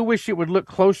 I still wish it would look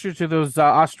closer to those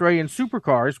Australian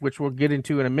supercars, which we'll get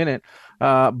into in a minute.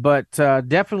 But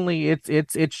definitely,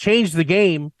 it's changed the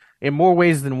game in more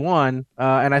ways than one.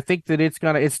 And I think that it's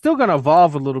still gonna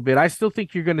evolve a little bit. I still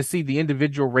think you're gonna see the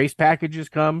individual race packages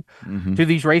come to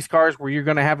these race cars, where you're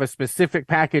gonna have a specific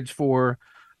package for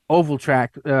oval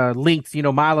track lengths,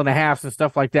 mile and a half and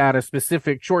stuff like that, a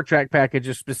specific short track package,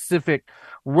 a specific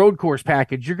road course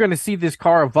package. You're going to see this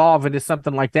car evolve into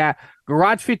something like that.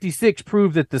 Garage 56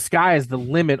 proved that the sky is the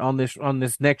limit on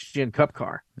this next gen Cup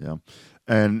car. Yeah.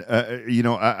 And,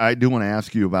 I do want to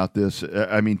ask you about this.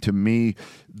 I mean, to me,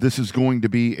 this is going to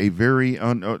be a very,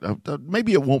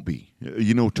 maybe it won't be,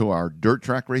 to our dirt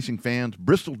track racing fans.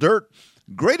 Bristol Dirt,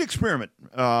 great experiment.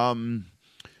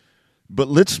 But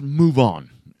let's move on.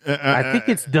 I think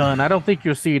it's done. I don't think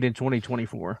you'll see it in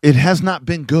 2024. It has not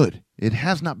been good. It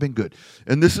has not been good.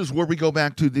 And this is where we go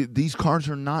back to these cars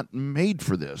are not made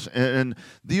for this. And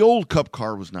the old Cup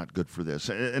car was not good for this.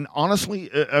 And honestly,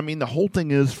 I mean, the whole thing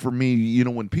is for me, you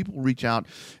know, when people reach out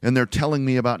and they're telling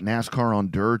me about NASCAR on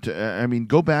dirt, I mean,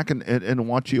 go back and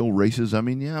watch the old races. I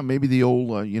mean, yeah, maybe the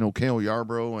old, you know, Cale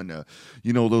Yarborough and,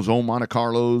 you know, those old Monte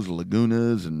Carlos,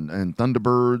 Lagunas and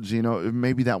Thunderbirds, you know,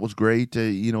 maybe that was great,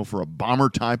 you know, for a bomber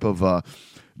type of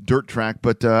dirt track,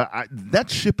 but that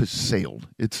ship has sailed.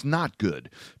 It's not good.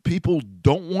 People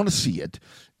don't want to see it.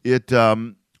 It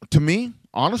to me,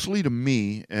 honestly, to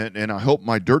me, and I hope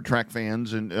my dirt track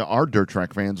fans and our dirt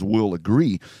track fans will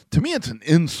agree. To me, it's an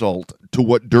insult to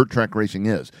what dirt track racing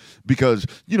is, because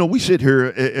you know we sit here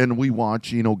and we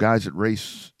watch, you know, guys that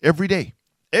race every day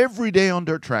on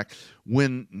dirt track.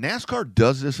 When NASCAR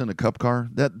does this in a Cup car,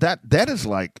 that is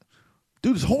like,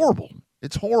 dude, it's horrible.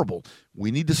 It's horrible.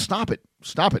 We need to stop it.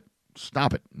 Stop it.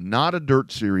 Stop it. Not a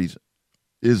dirt series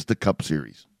is the Cup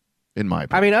series, in my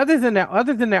opinion. I mean,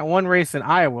 other than that one race in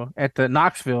Iowa at the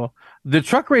Knoxville, the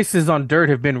truck races on dirt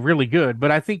have been really good.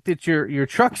 But I think that your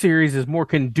truck series is more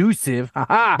conducive,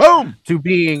 boom, to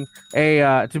being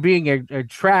a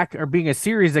track or being a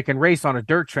series that can race on a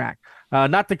dirt track.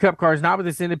 Not the Cup cars, not with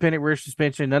this independent rear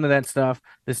suspension, none of that stuff.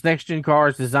 This next gen car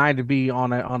is designed to be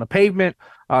on a pavement,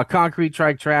 concrete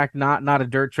track, not a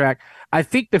dirt track. I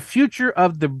think the future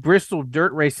of the Bristol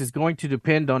dirt race is going to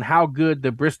depend on how good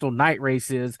the Bristol night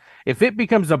race is. If it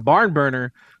becomes a barn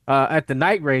burner at the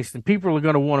night race, then people are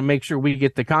going to want to make sure we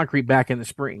get the concrete back in the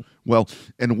spring. Well,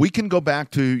 and we can go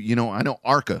back to, you know, I know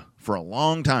ARCA for a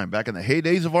long time, back in the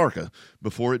heydays of ARCA,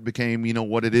 before it became, you know,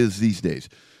 what it is these days.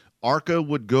 ARCA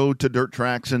would go to dirt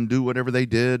tracks and do whatever they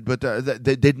did, but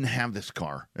they didn't have this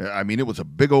car. I mean, it was a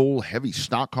big old heavy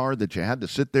stock car that you had to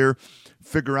sit there,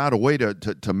 figure out a way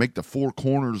to make the four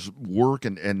corners work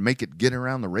and make it get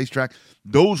around the racetrack.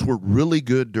 Those were really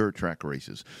good dirt track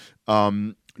races.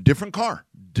 Different car.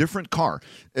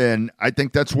 And I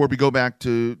think that's where we go back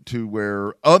to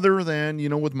where, other than, you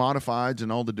know, with modifieds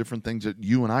and all the different things that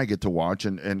you and I get to watch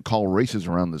and call races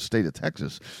around the state of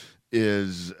Texas,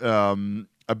 is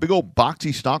a big old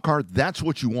boxy stock car. That's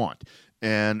what you want.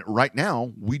 And right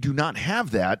now, we do not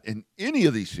have that in any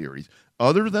of these series,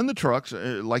 other than the trucks,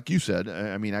 like you said.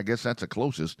 I mean, I guess that's the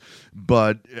closest.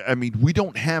 But, I mean, we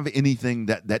don't have anything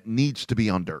that needs to be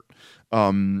on dirt.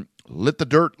 Let the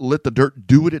dirt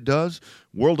do what it does.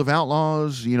 World of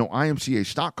Outlaws, you know, IMCA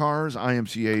stock cars,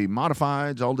 IMCA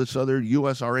modifieds, all this other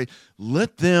USRA.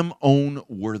 Let them own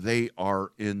where they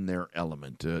are in their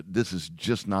element. This is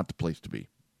just not the place to be.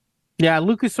 Yeah,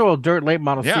 Lucas Oil Dirt Late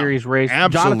Model Series race.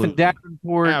 Absolutely. Jonathan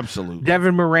Davenport, absolutely.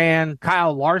 Devin Moran,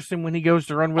 Kyle Larson when he goes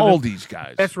to run with all him. These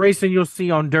guys. Best racing you'll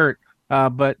see on dirt.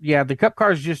 But yeah, the Cup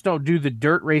cars just don't do the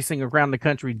dirt racing around the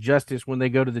country justice when they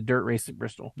go to the dirt race at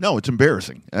Bristol. No, it's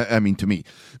embarrassing. I mean, to me,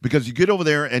 because you get over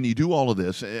there and you do all of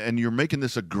this and you're making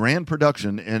this a grand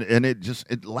production and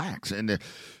it lacks. And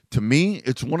to me,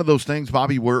 it's one of those things,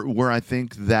 Bobby, where I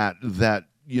think that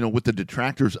you know, with the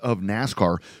detractors of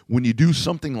NASCAR, when you do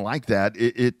something like that,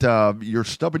 you're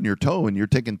stubbing your toe and you're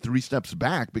taking 3 steps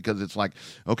back, because it's like,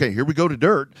 okay, here we go to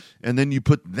dirt, and then you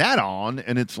put that on,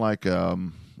 and it's like, okay,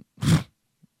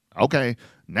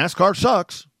 NASCAR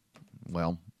sucks.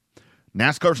 Well,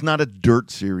 NASCAR's not a dirt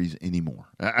series anymore.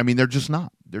 I mean, they're just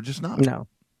not. No,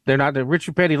 they're not.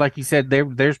 Richard Petty, like he said,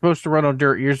 they're supposed to run on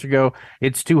dirt years ago.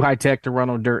 It's too high tech to run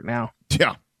on dirt now.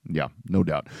 Yeah, no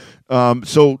doubt.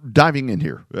 So diving in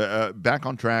here, back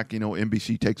on track, you know,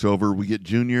 NBC takes over. We get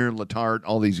Junior, Letarte,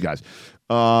 all these guys.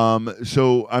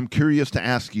 So I'm curious to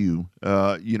ask you,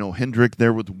 you know, Hendrick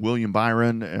there with William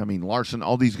Byron, I mean, Larson,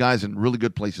 all these guys in really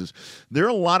good places. There are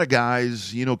a lot of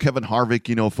guys, you know, Kevin Harvick,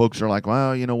 you know, folks are like,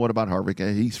 well, you know, what about Harvick?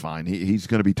 He's fine. He's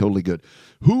going to be totally good.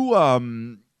 Who's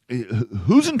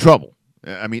in trouble?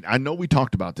 I mean, I know we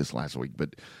talked about this last week,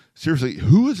 but seriously,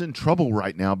 who is in trouble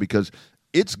right now? Because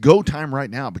it's go time right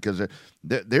now, because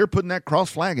they're putting that cross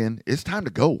flag in. It's time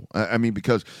to go. I mean,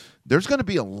 because there's going to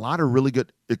be a lot of really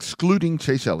good, excluding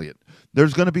Chase Elliott,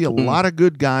 there's going to be a lot of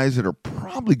good guys that are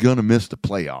probably going to miss the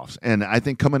playoffs. And I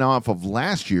think coming off of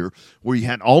last year, where you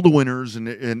had all the winners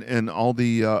and all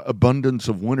the abundance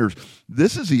of winners,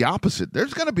 this is the opposite.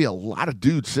 There's going to be a lot of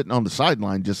dudes sitting on the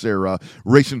sideline just there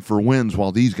racing for wins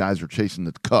while these guys are chasing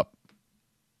the cup.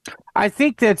 I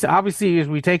think that's obviously, as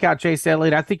we take out Chase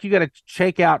Elliott, I think you got to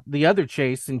check out the other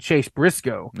Chase and Chase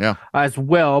Briscoe as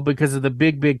well, because of the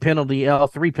big penalty,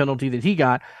 L3 penalty that he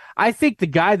got. I think the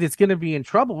guy that's going to be in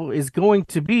trouble is going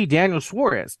to be Daniel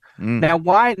Suarez. Now,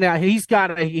 why? Now he's got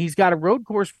a road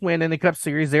course win in the Cup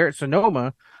Series there at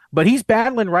Sonoma, but he's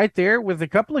battling right there with a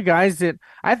couple of guys that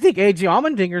I think AJ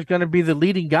Allmendinger is going to be the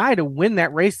leading guy to win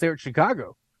that race there at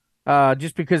Chicago.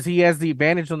 just because he has the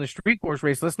advantage on the street course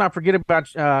race. Let's not forget about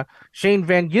Shane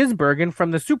Van Gisbergen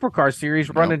from the Supercar Series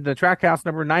running the Trackhouse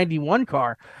number 91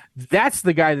 car. That's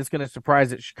the guy that's going to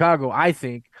surprise at Chicago, I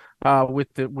think,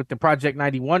 with the Project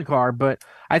 91 car. But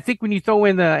I think when you throw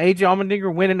in the AJ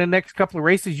Allmendinger winning the next couple of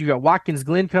races, you got Watkins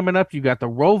Glen coming up, you got the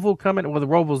Roval coming. Well, the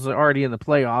Roval's already in the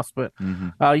playoffs, but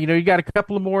you got a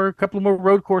couple of more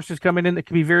road courses coming in that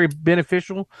can be very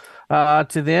beneficial to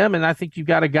them. And I think you've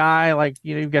got a guy like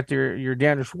you've got your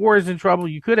Daniel Suarez in trouble.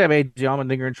 You could have AJ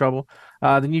Allmendinger in trouble.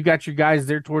 Then you got your guys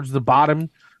there towards the bottom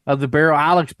of the barrel.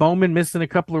 Alex Bowman missing a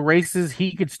couple of races.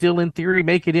 He could still, in theory,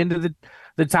 make it into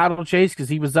the title chase because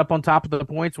he was up on top of the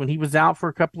points when he was out for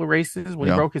a couple of races when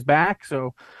he broke his back.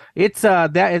 So it's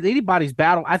that anybody's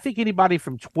battle. I think anybody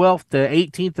from 12th to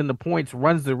 18th in the points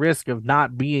runs the risk of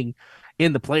not being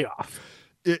in the playoffs.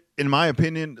 In my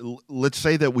opinion, let's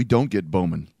say that we don't get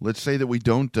Bowman. Let's say that we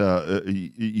don't,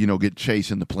 get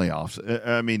Chase in the playoffs.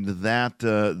 I mean, that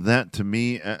to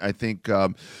me, I think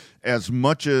as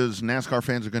much as NASCAR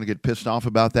fans are going to get pissed off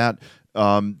about that,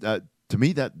 to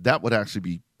me, that would actually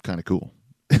be kind of cool.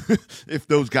 If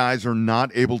those guys are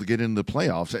not able to get into the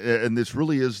playoffs. And this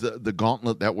really is the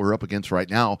gauntlet that we're up against right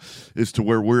now, is to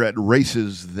where we're at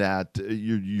races that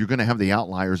you're going to have the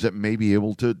outliers that may be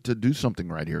able to do something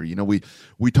right here.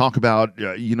 We talk about,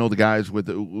 the guys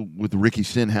with Ricky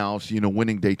Stenhouse,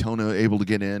 winning Daytona, able to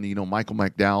get in, Michael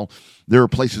McDowell. There are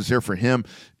places there for him.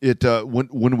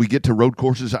 When we get to road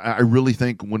courses, I really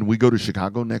think when we go to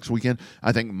Chicago next weekend,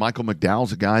 I think Michael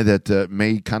McDowell's a guy that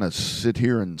may kind of sit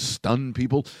here and stun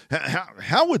people.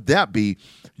 How would that be?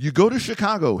 You go to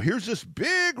Chicago, here's this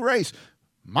big race.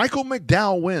 Michael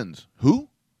McDowell wins. Who?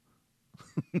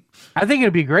 I think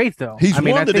it'd be great, though. He's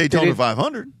won the Daytona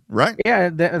 500, right? Yeah,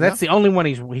 that's the only one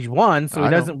he's won, so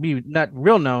he doesn't be not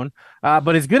real known.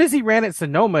 But as good as he ran at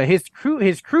Sonoma, his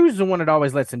crew's the one that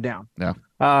always lets him down. Yeah.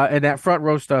 And that front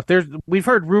row stuff. We've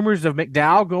heard rumors of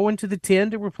McDowell going to the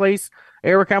 10 to replace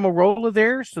Eric Almirola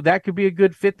there, so that could be a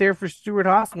good fit there for Stuart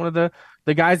Haas, one of the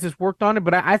guys that's worked on it.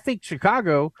 But I think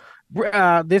Chicago,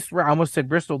 I almost said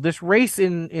Bristol, this race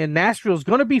in Nashville is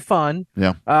going to be fun.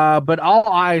 Yeah. But all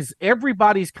eyes,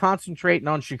 everybody's concentrating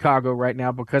on Chicago right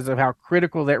now because of how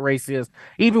critical that race is.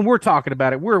 Even we're talking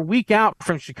about it. We're a week out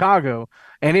from Chicago,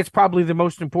 and it's probably the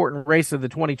most important race of the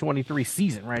 2023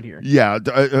 season right here. Yeah,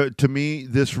 to me,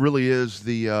 this really is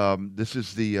the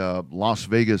Las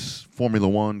Vegas Formula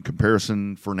One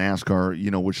comparison for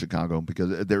NASCAR, with Chicago,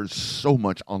 because there's so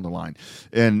much on the line.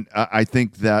 And I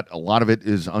think that a lot of it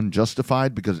is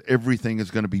unjustified because everything is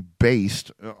going to be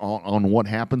based on what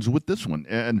happens with this one.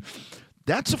 And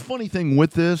that's a funny thing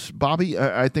with this, Bobby.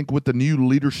 I think with the new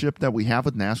leadership that we have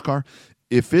with NASCAR,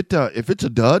 if it's a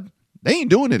dud, they ain't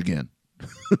doing it again.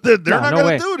 They're not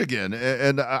going to do it again.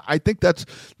 And I think that's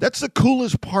the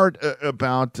coolest part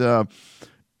about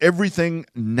everything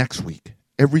next week.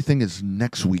 Everything is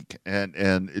next week. And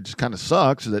it just kind of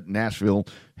sucks that Nashville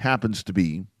happens to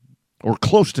be, or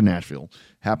close to Nashville,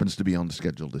 happens to be on the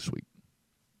schedule this week.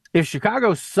 If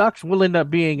Chicago sucks, we'll end up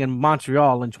being in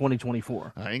Montreal in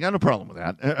 2024. I ain't got no problem with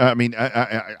that. I mean,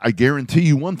 I guarantee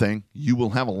you one thing: you will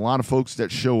have a lot of folks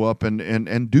that show up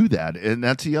and do that. And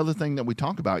that's the other thing that we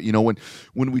talk about.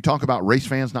 When we talk about race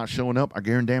fans not showing up, I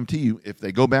guarantee you, if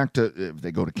they go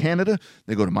to Canada,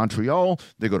 they go to Montreal,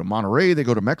 they go to Monterey, they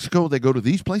go to Mexico, they go to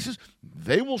these places,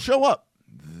 they will show up.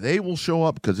 They will show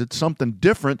up because it's something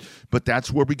different, but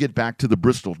that's where we get back to the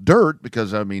Bristol dirt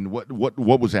because, I mean, what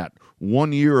was that?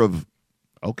 1 year of,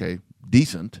 okay,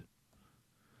 decent.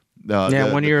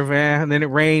 1 year of, and then it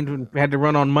rained and had to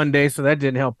run on Monday, so that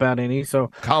didn't help out any.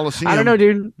 So Coliseum. I don't know,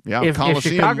 dude. Yeah, if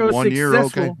Chicago's 1 year,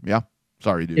 okay. Yeah.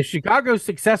 Sorry, dude. If Chicago's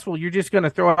successful, you're just going to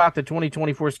throw out the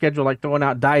 2024 schedule like throwing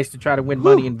out dice to try to win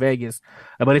money in Vegas.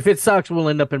 But if it sucks, we'll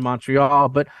end up in Montreal.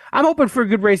 But I'm hoping for a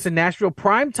good race in Nashville.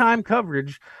 Primetime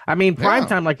coverage. I mean,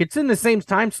 primetime, like it's in the same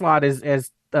time slot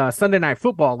as Sunday Night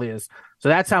Football is. So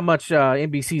that's how much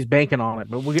NBC's banking on it.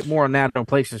 But we'll get more on that on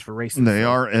places for racing. They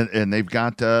are, and they've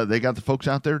got the folks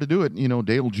out there to do it.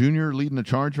 Dale Jr. leading the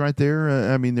charge right there.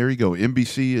 I mean, there you go.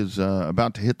 NBC is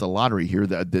about to hit the lottery here.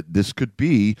 That this could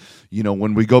be,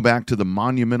 when we go back to the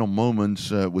monumental moments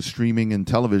with streaming and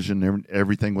television,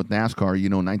 everything with NASCAR.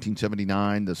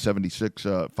 1979, the 76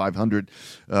 500.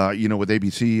 With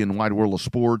ABC and Wide World of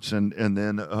Sports, and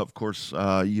then of course,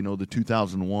 the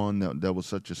 2001. That was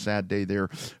such a sad day there.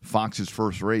 Fox's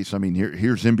first race. I mean,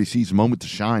 here's NBC's moment to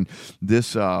shine.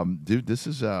 This, dude, this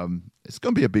is it's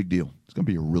going to be a big deal. It's going to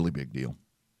be a really big deal.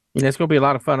 Yeah, it's going to be a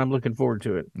lot of fun. I'm looking forward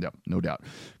to it. Yep, no doubt.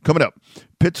 Coming up,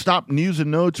 pit stop news and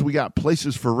notes. We got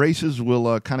places for races.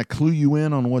 We'll kind of clue you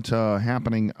in on what's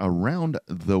happening around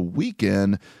the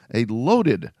weekend. A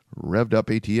loaded Revved Up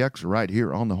ATX right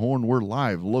here on the Horn. We're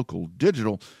live, local,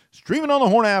 digital, streaming on the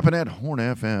Horn app and at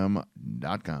hornfm.com.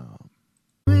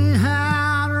 We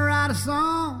had to write a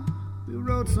song. We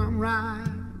wrote some right,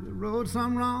 we wrote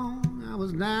some wrong. I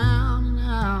was down and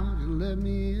out, you let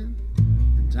me in.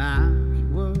 And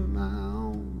time were my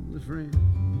only friend.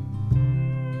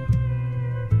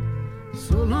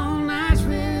 So long,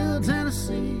 Nashville,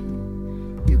 Tennessee.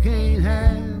 You can't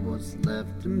have what's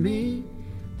left of me.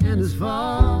 And as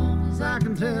far as I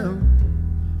can tell,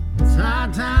 it's high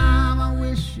time I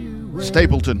wish you well.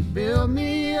 Stapleton. Build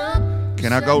me up.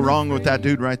 Cannot go wrong with that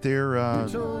dude right there.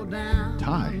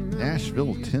 Ty,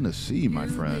 Nashville, Tennessee, my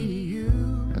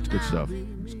friend. That's good stuff.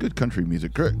 It's good country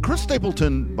music. Chris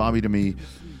Stapleton, Bobby, to me,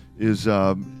 is,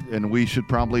 and we should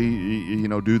probably,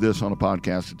 do this on a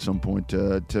podcast at some point.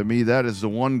 To me, that is the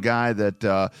one guy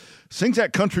that sings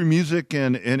that country music,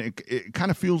 and it kind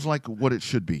of feels like what it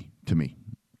should be to me.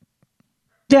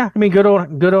 Yeah, I mean, good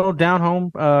old down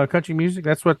home country music.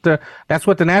 That's what the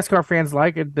NASCAR fans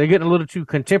like. They're getting a little too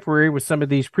contemporary with some of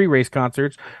these pre-race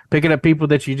concerts, picking up people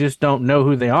that you just don't know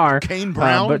who they are. Kane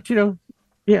Brown, but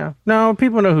yeah, no,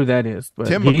 people know who that is. But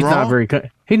Tim he's McGraw?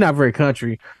 not very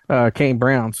country. Kane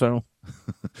Brown. So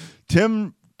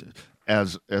Tim,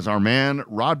 as our man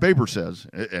Rod Baber says,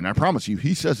 and I promise you,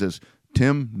 he says this.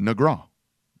 Tim McGraw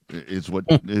is what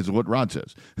Rod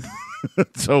says.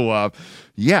 So,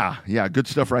 yeah, good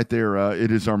stuff right there.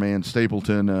 It is our man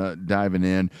Stapleton diving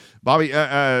in. Bobby,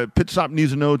 pit stop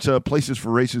news and notes, places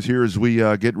for races here as we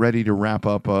get ready to wrap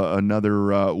up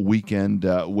another weekend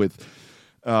with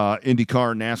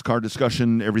IndyCar, NASCAR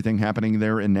discussion, everything happening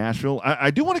there in Nashville. I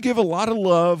do want to give a lot of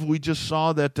love. We just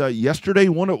saw that yesterday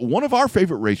one of our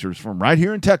favorite racers from right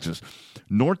here in Texas,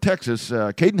 North Texas,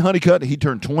 Caden Honeycutt, he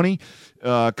turned 20.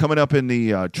 Coming up in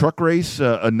the truck race,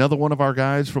 another one of our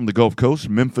guys from the Gulf Coast,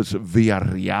 Memphis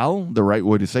Villarreal, the right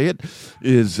way to say it,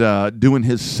 is doing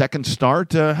his second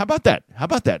start. How about that?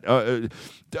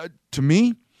 To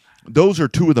me, those are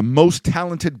two of the most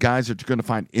talented guys that you're going to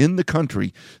find in the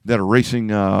country that are racing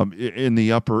in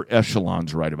the upper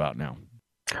echelons right about now.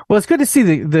 Well, it's good to see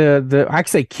the I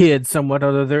say kids somewhat,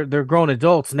 although they're grown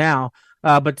adults now.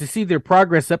 But to see their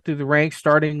progress up through the ranks,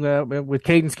 starting with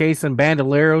Caden's case and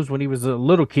Bandoleros when he was a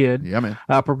little kid, yeah, man,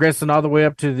 progressing all the way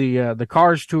up to the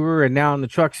Cars Tour and now in the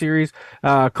Truck Series,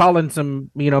 calling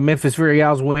some Memphis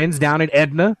Villarreal's wins down at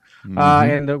Edna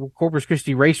and the Corpus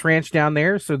Christi Race Ranch down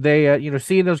there. So they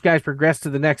seeing those guys progress to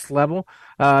the next level.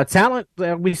 Talent,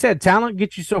 we said talent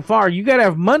gets you so far. You got to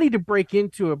have money to break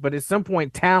into it, but at some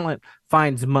point, talent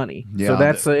finds money. Yeah, so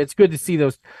that's it's good to see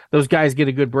those guys get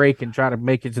a good break and try to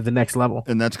make it to the next level.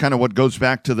 And that's kind of what goes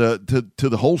back to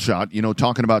the whole shot.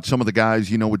 Talking about some of the guys,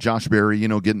 with Josh Berry,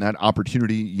 getting that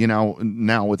opportunity,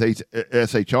 now with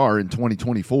SHR in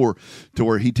 2024 to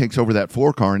where he takes over that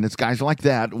 4-car, and it's guys like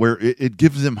that where it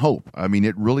gives them hope. I mean,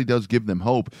 it really does give them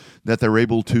hope that they're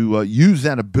able to use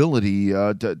that ability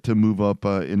to move up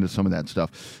into some of that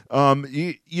stuff.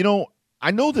 I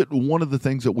know that one of the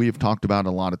things that we have talked about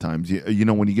a lot of times,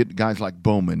 when you get guys like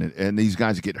Bowman and these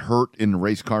guys get hurt in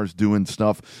race cars doing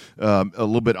stuff a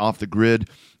little bit off the grid.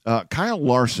 Kyle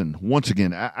Larson, once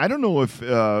again, I don't know if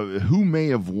who may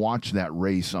have watched that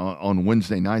race on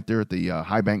Wednesday night there at the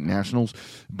High Bank Nationals,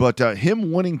 but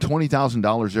him winning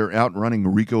 $20,000 there outrunning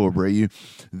Rico Abreu,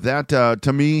 that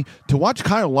to me, to watch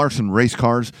Kyle Larson race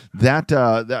cars,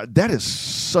 that is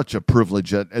such a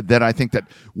privilege that I think that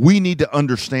we need to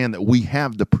understand that we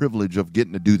have the privilege of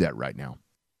getting to do that right now.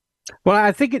 Well,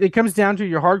 I think it comes down to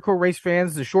your hardcore race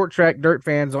fans, the short track dirt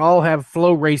fans all have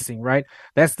Flow Racing, right?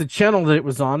 That's the channel that it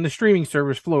was on, the streaming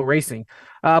service Flow Racing.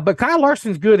 But Kyle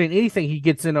Larson's good in anything he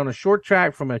gets in on a short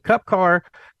track, from a cup car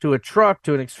to a truck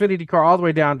to an Xfinity car, all the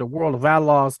way down to World of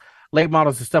Outlaws, late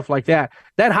models and stuff like that.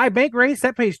 That high bank race,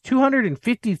 that pays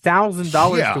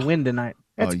 $250,000 to win tonight.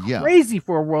 That's crazy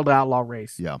for a World Outlaw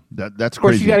race. Yeah, that's crazy. Of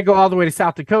course, you got to go all the way to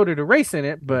South Dakota to race in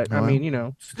it, but I mean,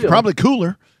 still. It's probably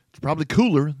cooler. It's probably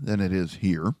cooler than it is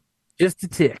here. Just a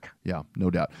tick. Yeah, no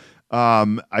doubt.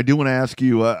 I do want to ask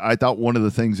you, I thought one of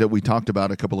the things that we talked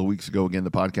about a couple of weeks ago, again,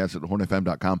 the podcast at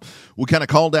hornfm.com, we kind of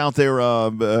called out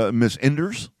there Miss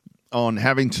Enders on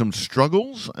having some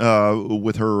struggles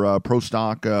with her pro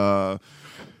stock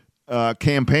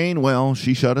campaign. Well,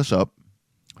 she shut us up.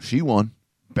 She won.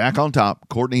 Back on top,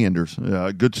 Courtney Enders.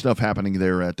 Good stuff happening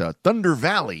there at Thunder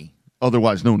Valley,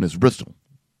 otherwise known as Bristol.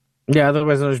 Yeah,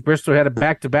 otherwise there's Bristol had a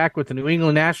back-to-back with the New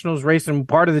England Nationals racing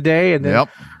part of the day, and then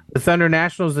the Thunder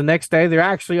Nationals the next day. They're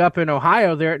actually up in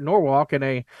Ohio there at Norwalk in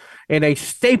a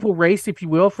staple race, if you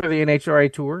will, for the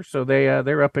NHRA Tour. So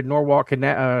they're up in Norwalk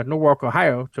Norwalk,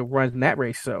 Ohio, to run that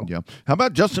race. So how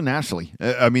about Justin Ashley?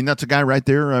 I mean, that's a guy right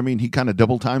there. I mean, he kind of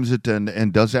double times it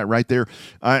and does that right there.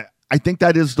 I think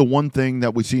that is the one thing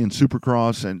that we see in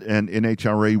Supercross and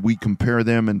NHRA. We compare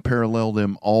them and parallel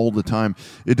them all the time.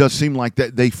 It does seem like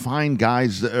that they find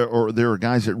guys, or there are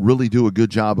guys that really do a good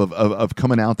job of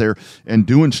coming out there and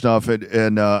doing stuff.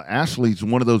 And Ashley's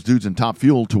one of those dudes in Top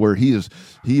Fuel to where he's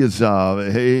kind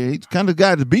of the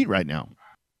guy to beat right now.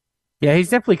 Yeah, he's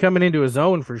definitely coming into his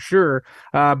own for sure.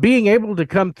 Being able to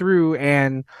come through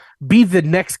and be the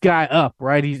next guy up,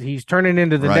 right? He's turning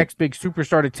into the next big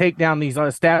superstar to take down these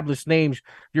established names,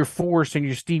 your Force and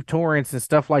your Steve Torrance and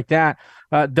stuff like that.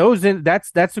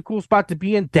 That's a cool spot to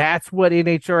be in. That's what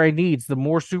NHRA needs. The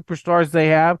more superstars they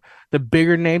have, the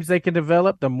bigger names they can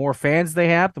develop, the more fans they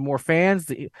have, the more fans,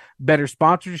 the better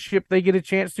sponsorship they get a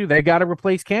chance to. They got to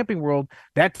replace Camping World.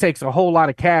 That takes a whole lot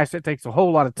of cash. That takes a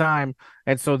whole lot of time.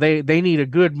 And so they need a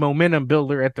good momentum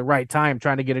builder at the right time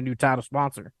trying to get a new title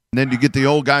sponsor. And then you get the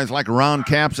old guys like Ron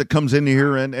Capps that comes in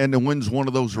here and wins one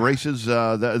of those races.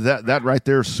 That right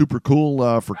there is super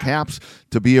cool for Capps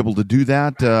to be able to do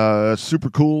that. Super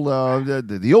cool.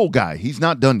 The old guy, he's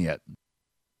not done yet.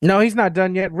 No, he's not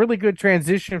done yet. Really good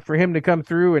transition for him to come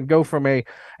through and go from a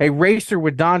racer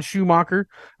with Don Schumacher,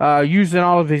 using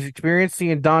all of his experience,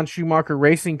 seeing Don Schumacher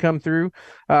racing come through,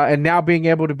 and now being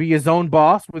able to be his own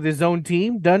boss with his own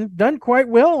team. Done quite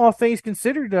well, all things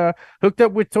considered. Hooked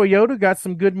up with Toyota, got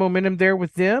some good momentum there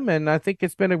with them, and I think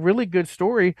it's been a really good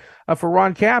story for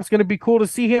Ron Capps. Going to be cool to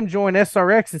see him join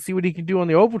SRX and see what he can do on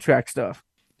the oval track stuff.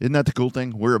 Isn't that the cool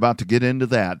thing? We're about to get into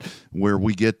that, where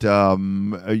we get,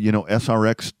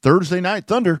 SRX Thursday Night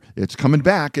Thunder. It's coming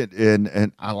back,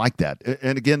 and I like that.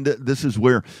 And again, this is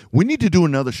where we need to do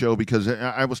another show, because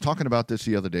I was talking about this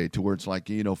the other day, to where it's like,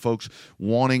 folks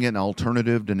wanting an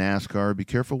alternative to NASCAR. Be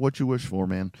careful what you wish for,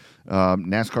 man.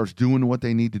 NASCAR's doing what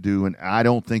they need to do, and I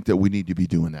don't think that we need to be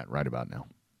doing that right about now.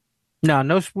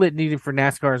 No split needed for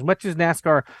NASCAR. As much as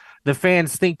NASCAR, the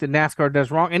fans think that NASCAR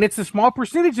does wrong, and it's a small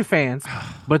percentage of fans,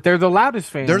 but they're the loudest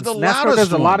fans. They're the NASCAR loudest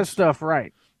does a ones. lot of stuff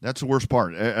right. That's the worst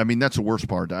part. I mean, that's the worst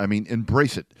part. I mean,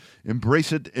 embrace it.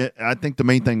 Embrace it. I think the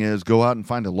main thing is go out and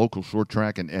find a local short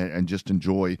track and just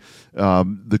enjoy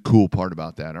the cool part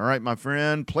about that. All right, my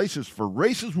friend, places for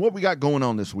races. What we got going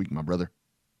on this week, my brother?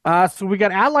 So we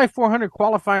got Ally 400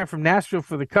 qualifying from Nashville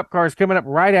for the Cup cars coming up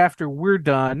right after we're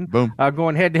done. Boom.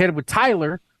 Going head-to-head with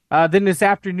Tyler. Then this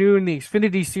afternoon, the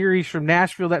Xfinity Series from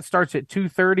Nashville, that starts at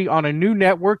 2:30 on a new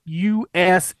network,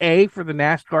 USA, for the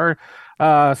NASCAR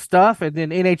stuff. And then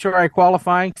NHRA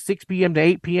qualifying, 6 p.m. to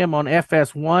 8 p.m. on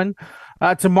FS1.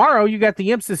 Tomorrow, you got the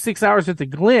IMSA 6 hours at the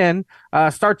Glen.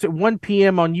 Starts at 1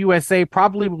 p.m. on USA,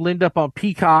 probably will end up on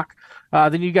Peacock.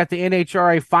 Then you got the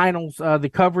NHRA Finals,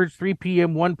 the coverage, 3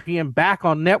 p.m., 1 p.m. back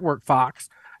on Network Fox.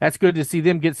 That's good to see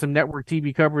them get some network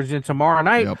TV coverage in tomorrow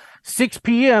night. 6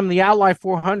 p.m., the Ally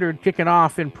 400 kicking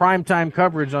off in primetime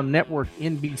coverage on Network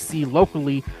NBC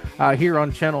locally here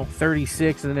on Channel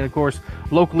 36. And then, of course,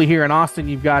 locally here in Austin,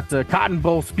 you've got Cotton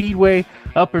Bowl Speedway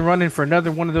up and running for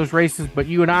another one of those races. But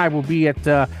you and I will be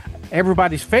at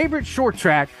everybody's favorite short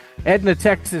track, Edna,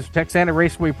 Texas, Texana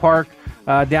Raceway Park,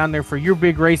 down there for your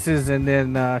big races, and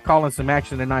then calling some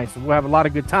action tonight. So we'll have a lot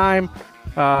of good time.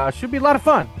 Should be a lot of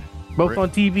fun, both on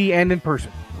TV and in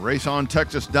person.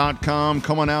 RaceOnTexas.com.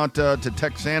 Come on out to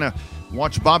Texana.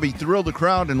 Watch Bobby thrill the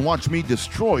crowd and watch me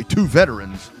destroy two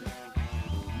veterans.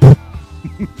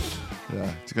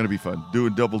 It's going to be fun.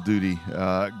 Doing double duty.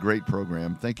 Great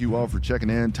program. Thank you all for checking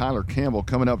in. Tyler Campbell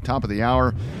coming up top of the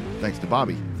hour. Thanks to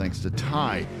Bobby. Thanks to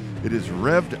Ty. It is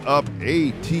Revved Up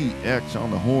ATX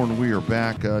on the horn. We are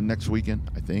back next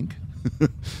weekend, I think.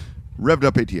 Revved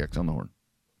Up ATX on the horn.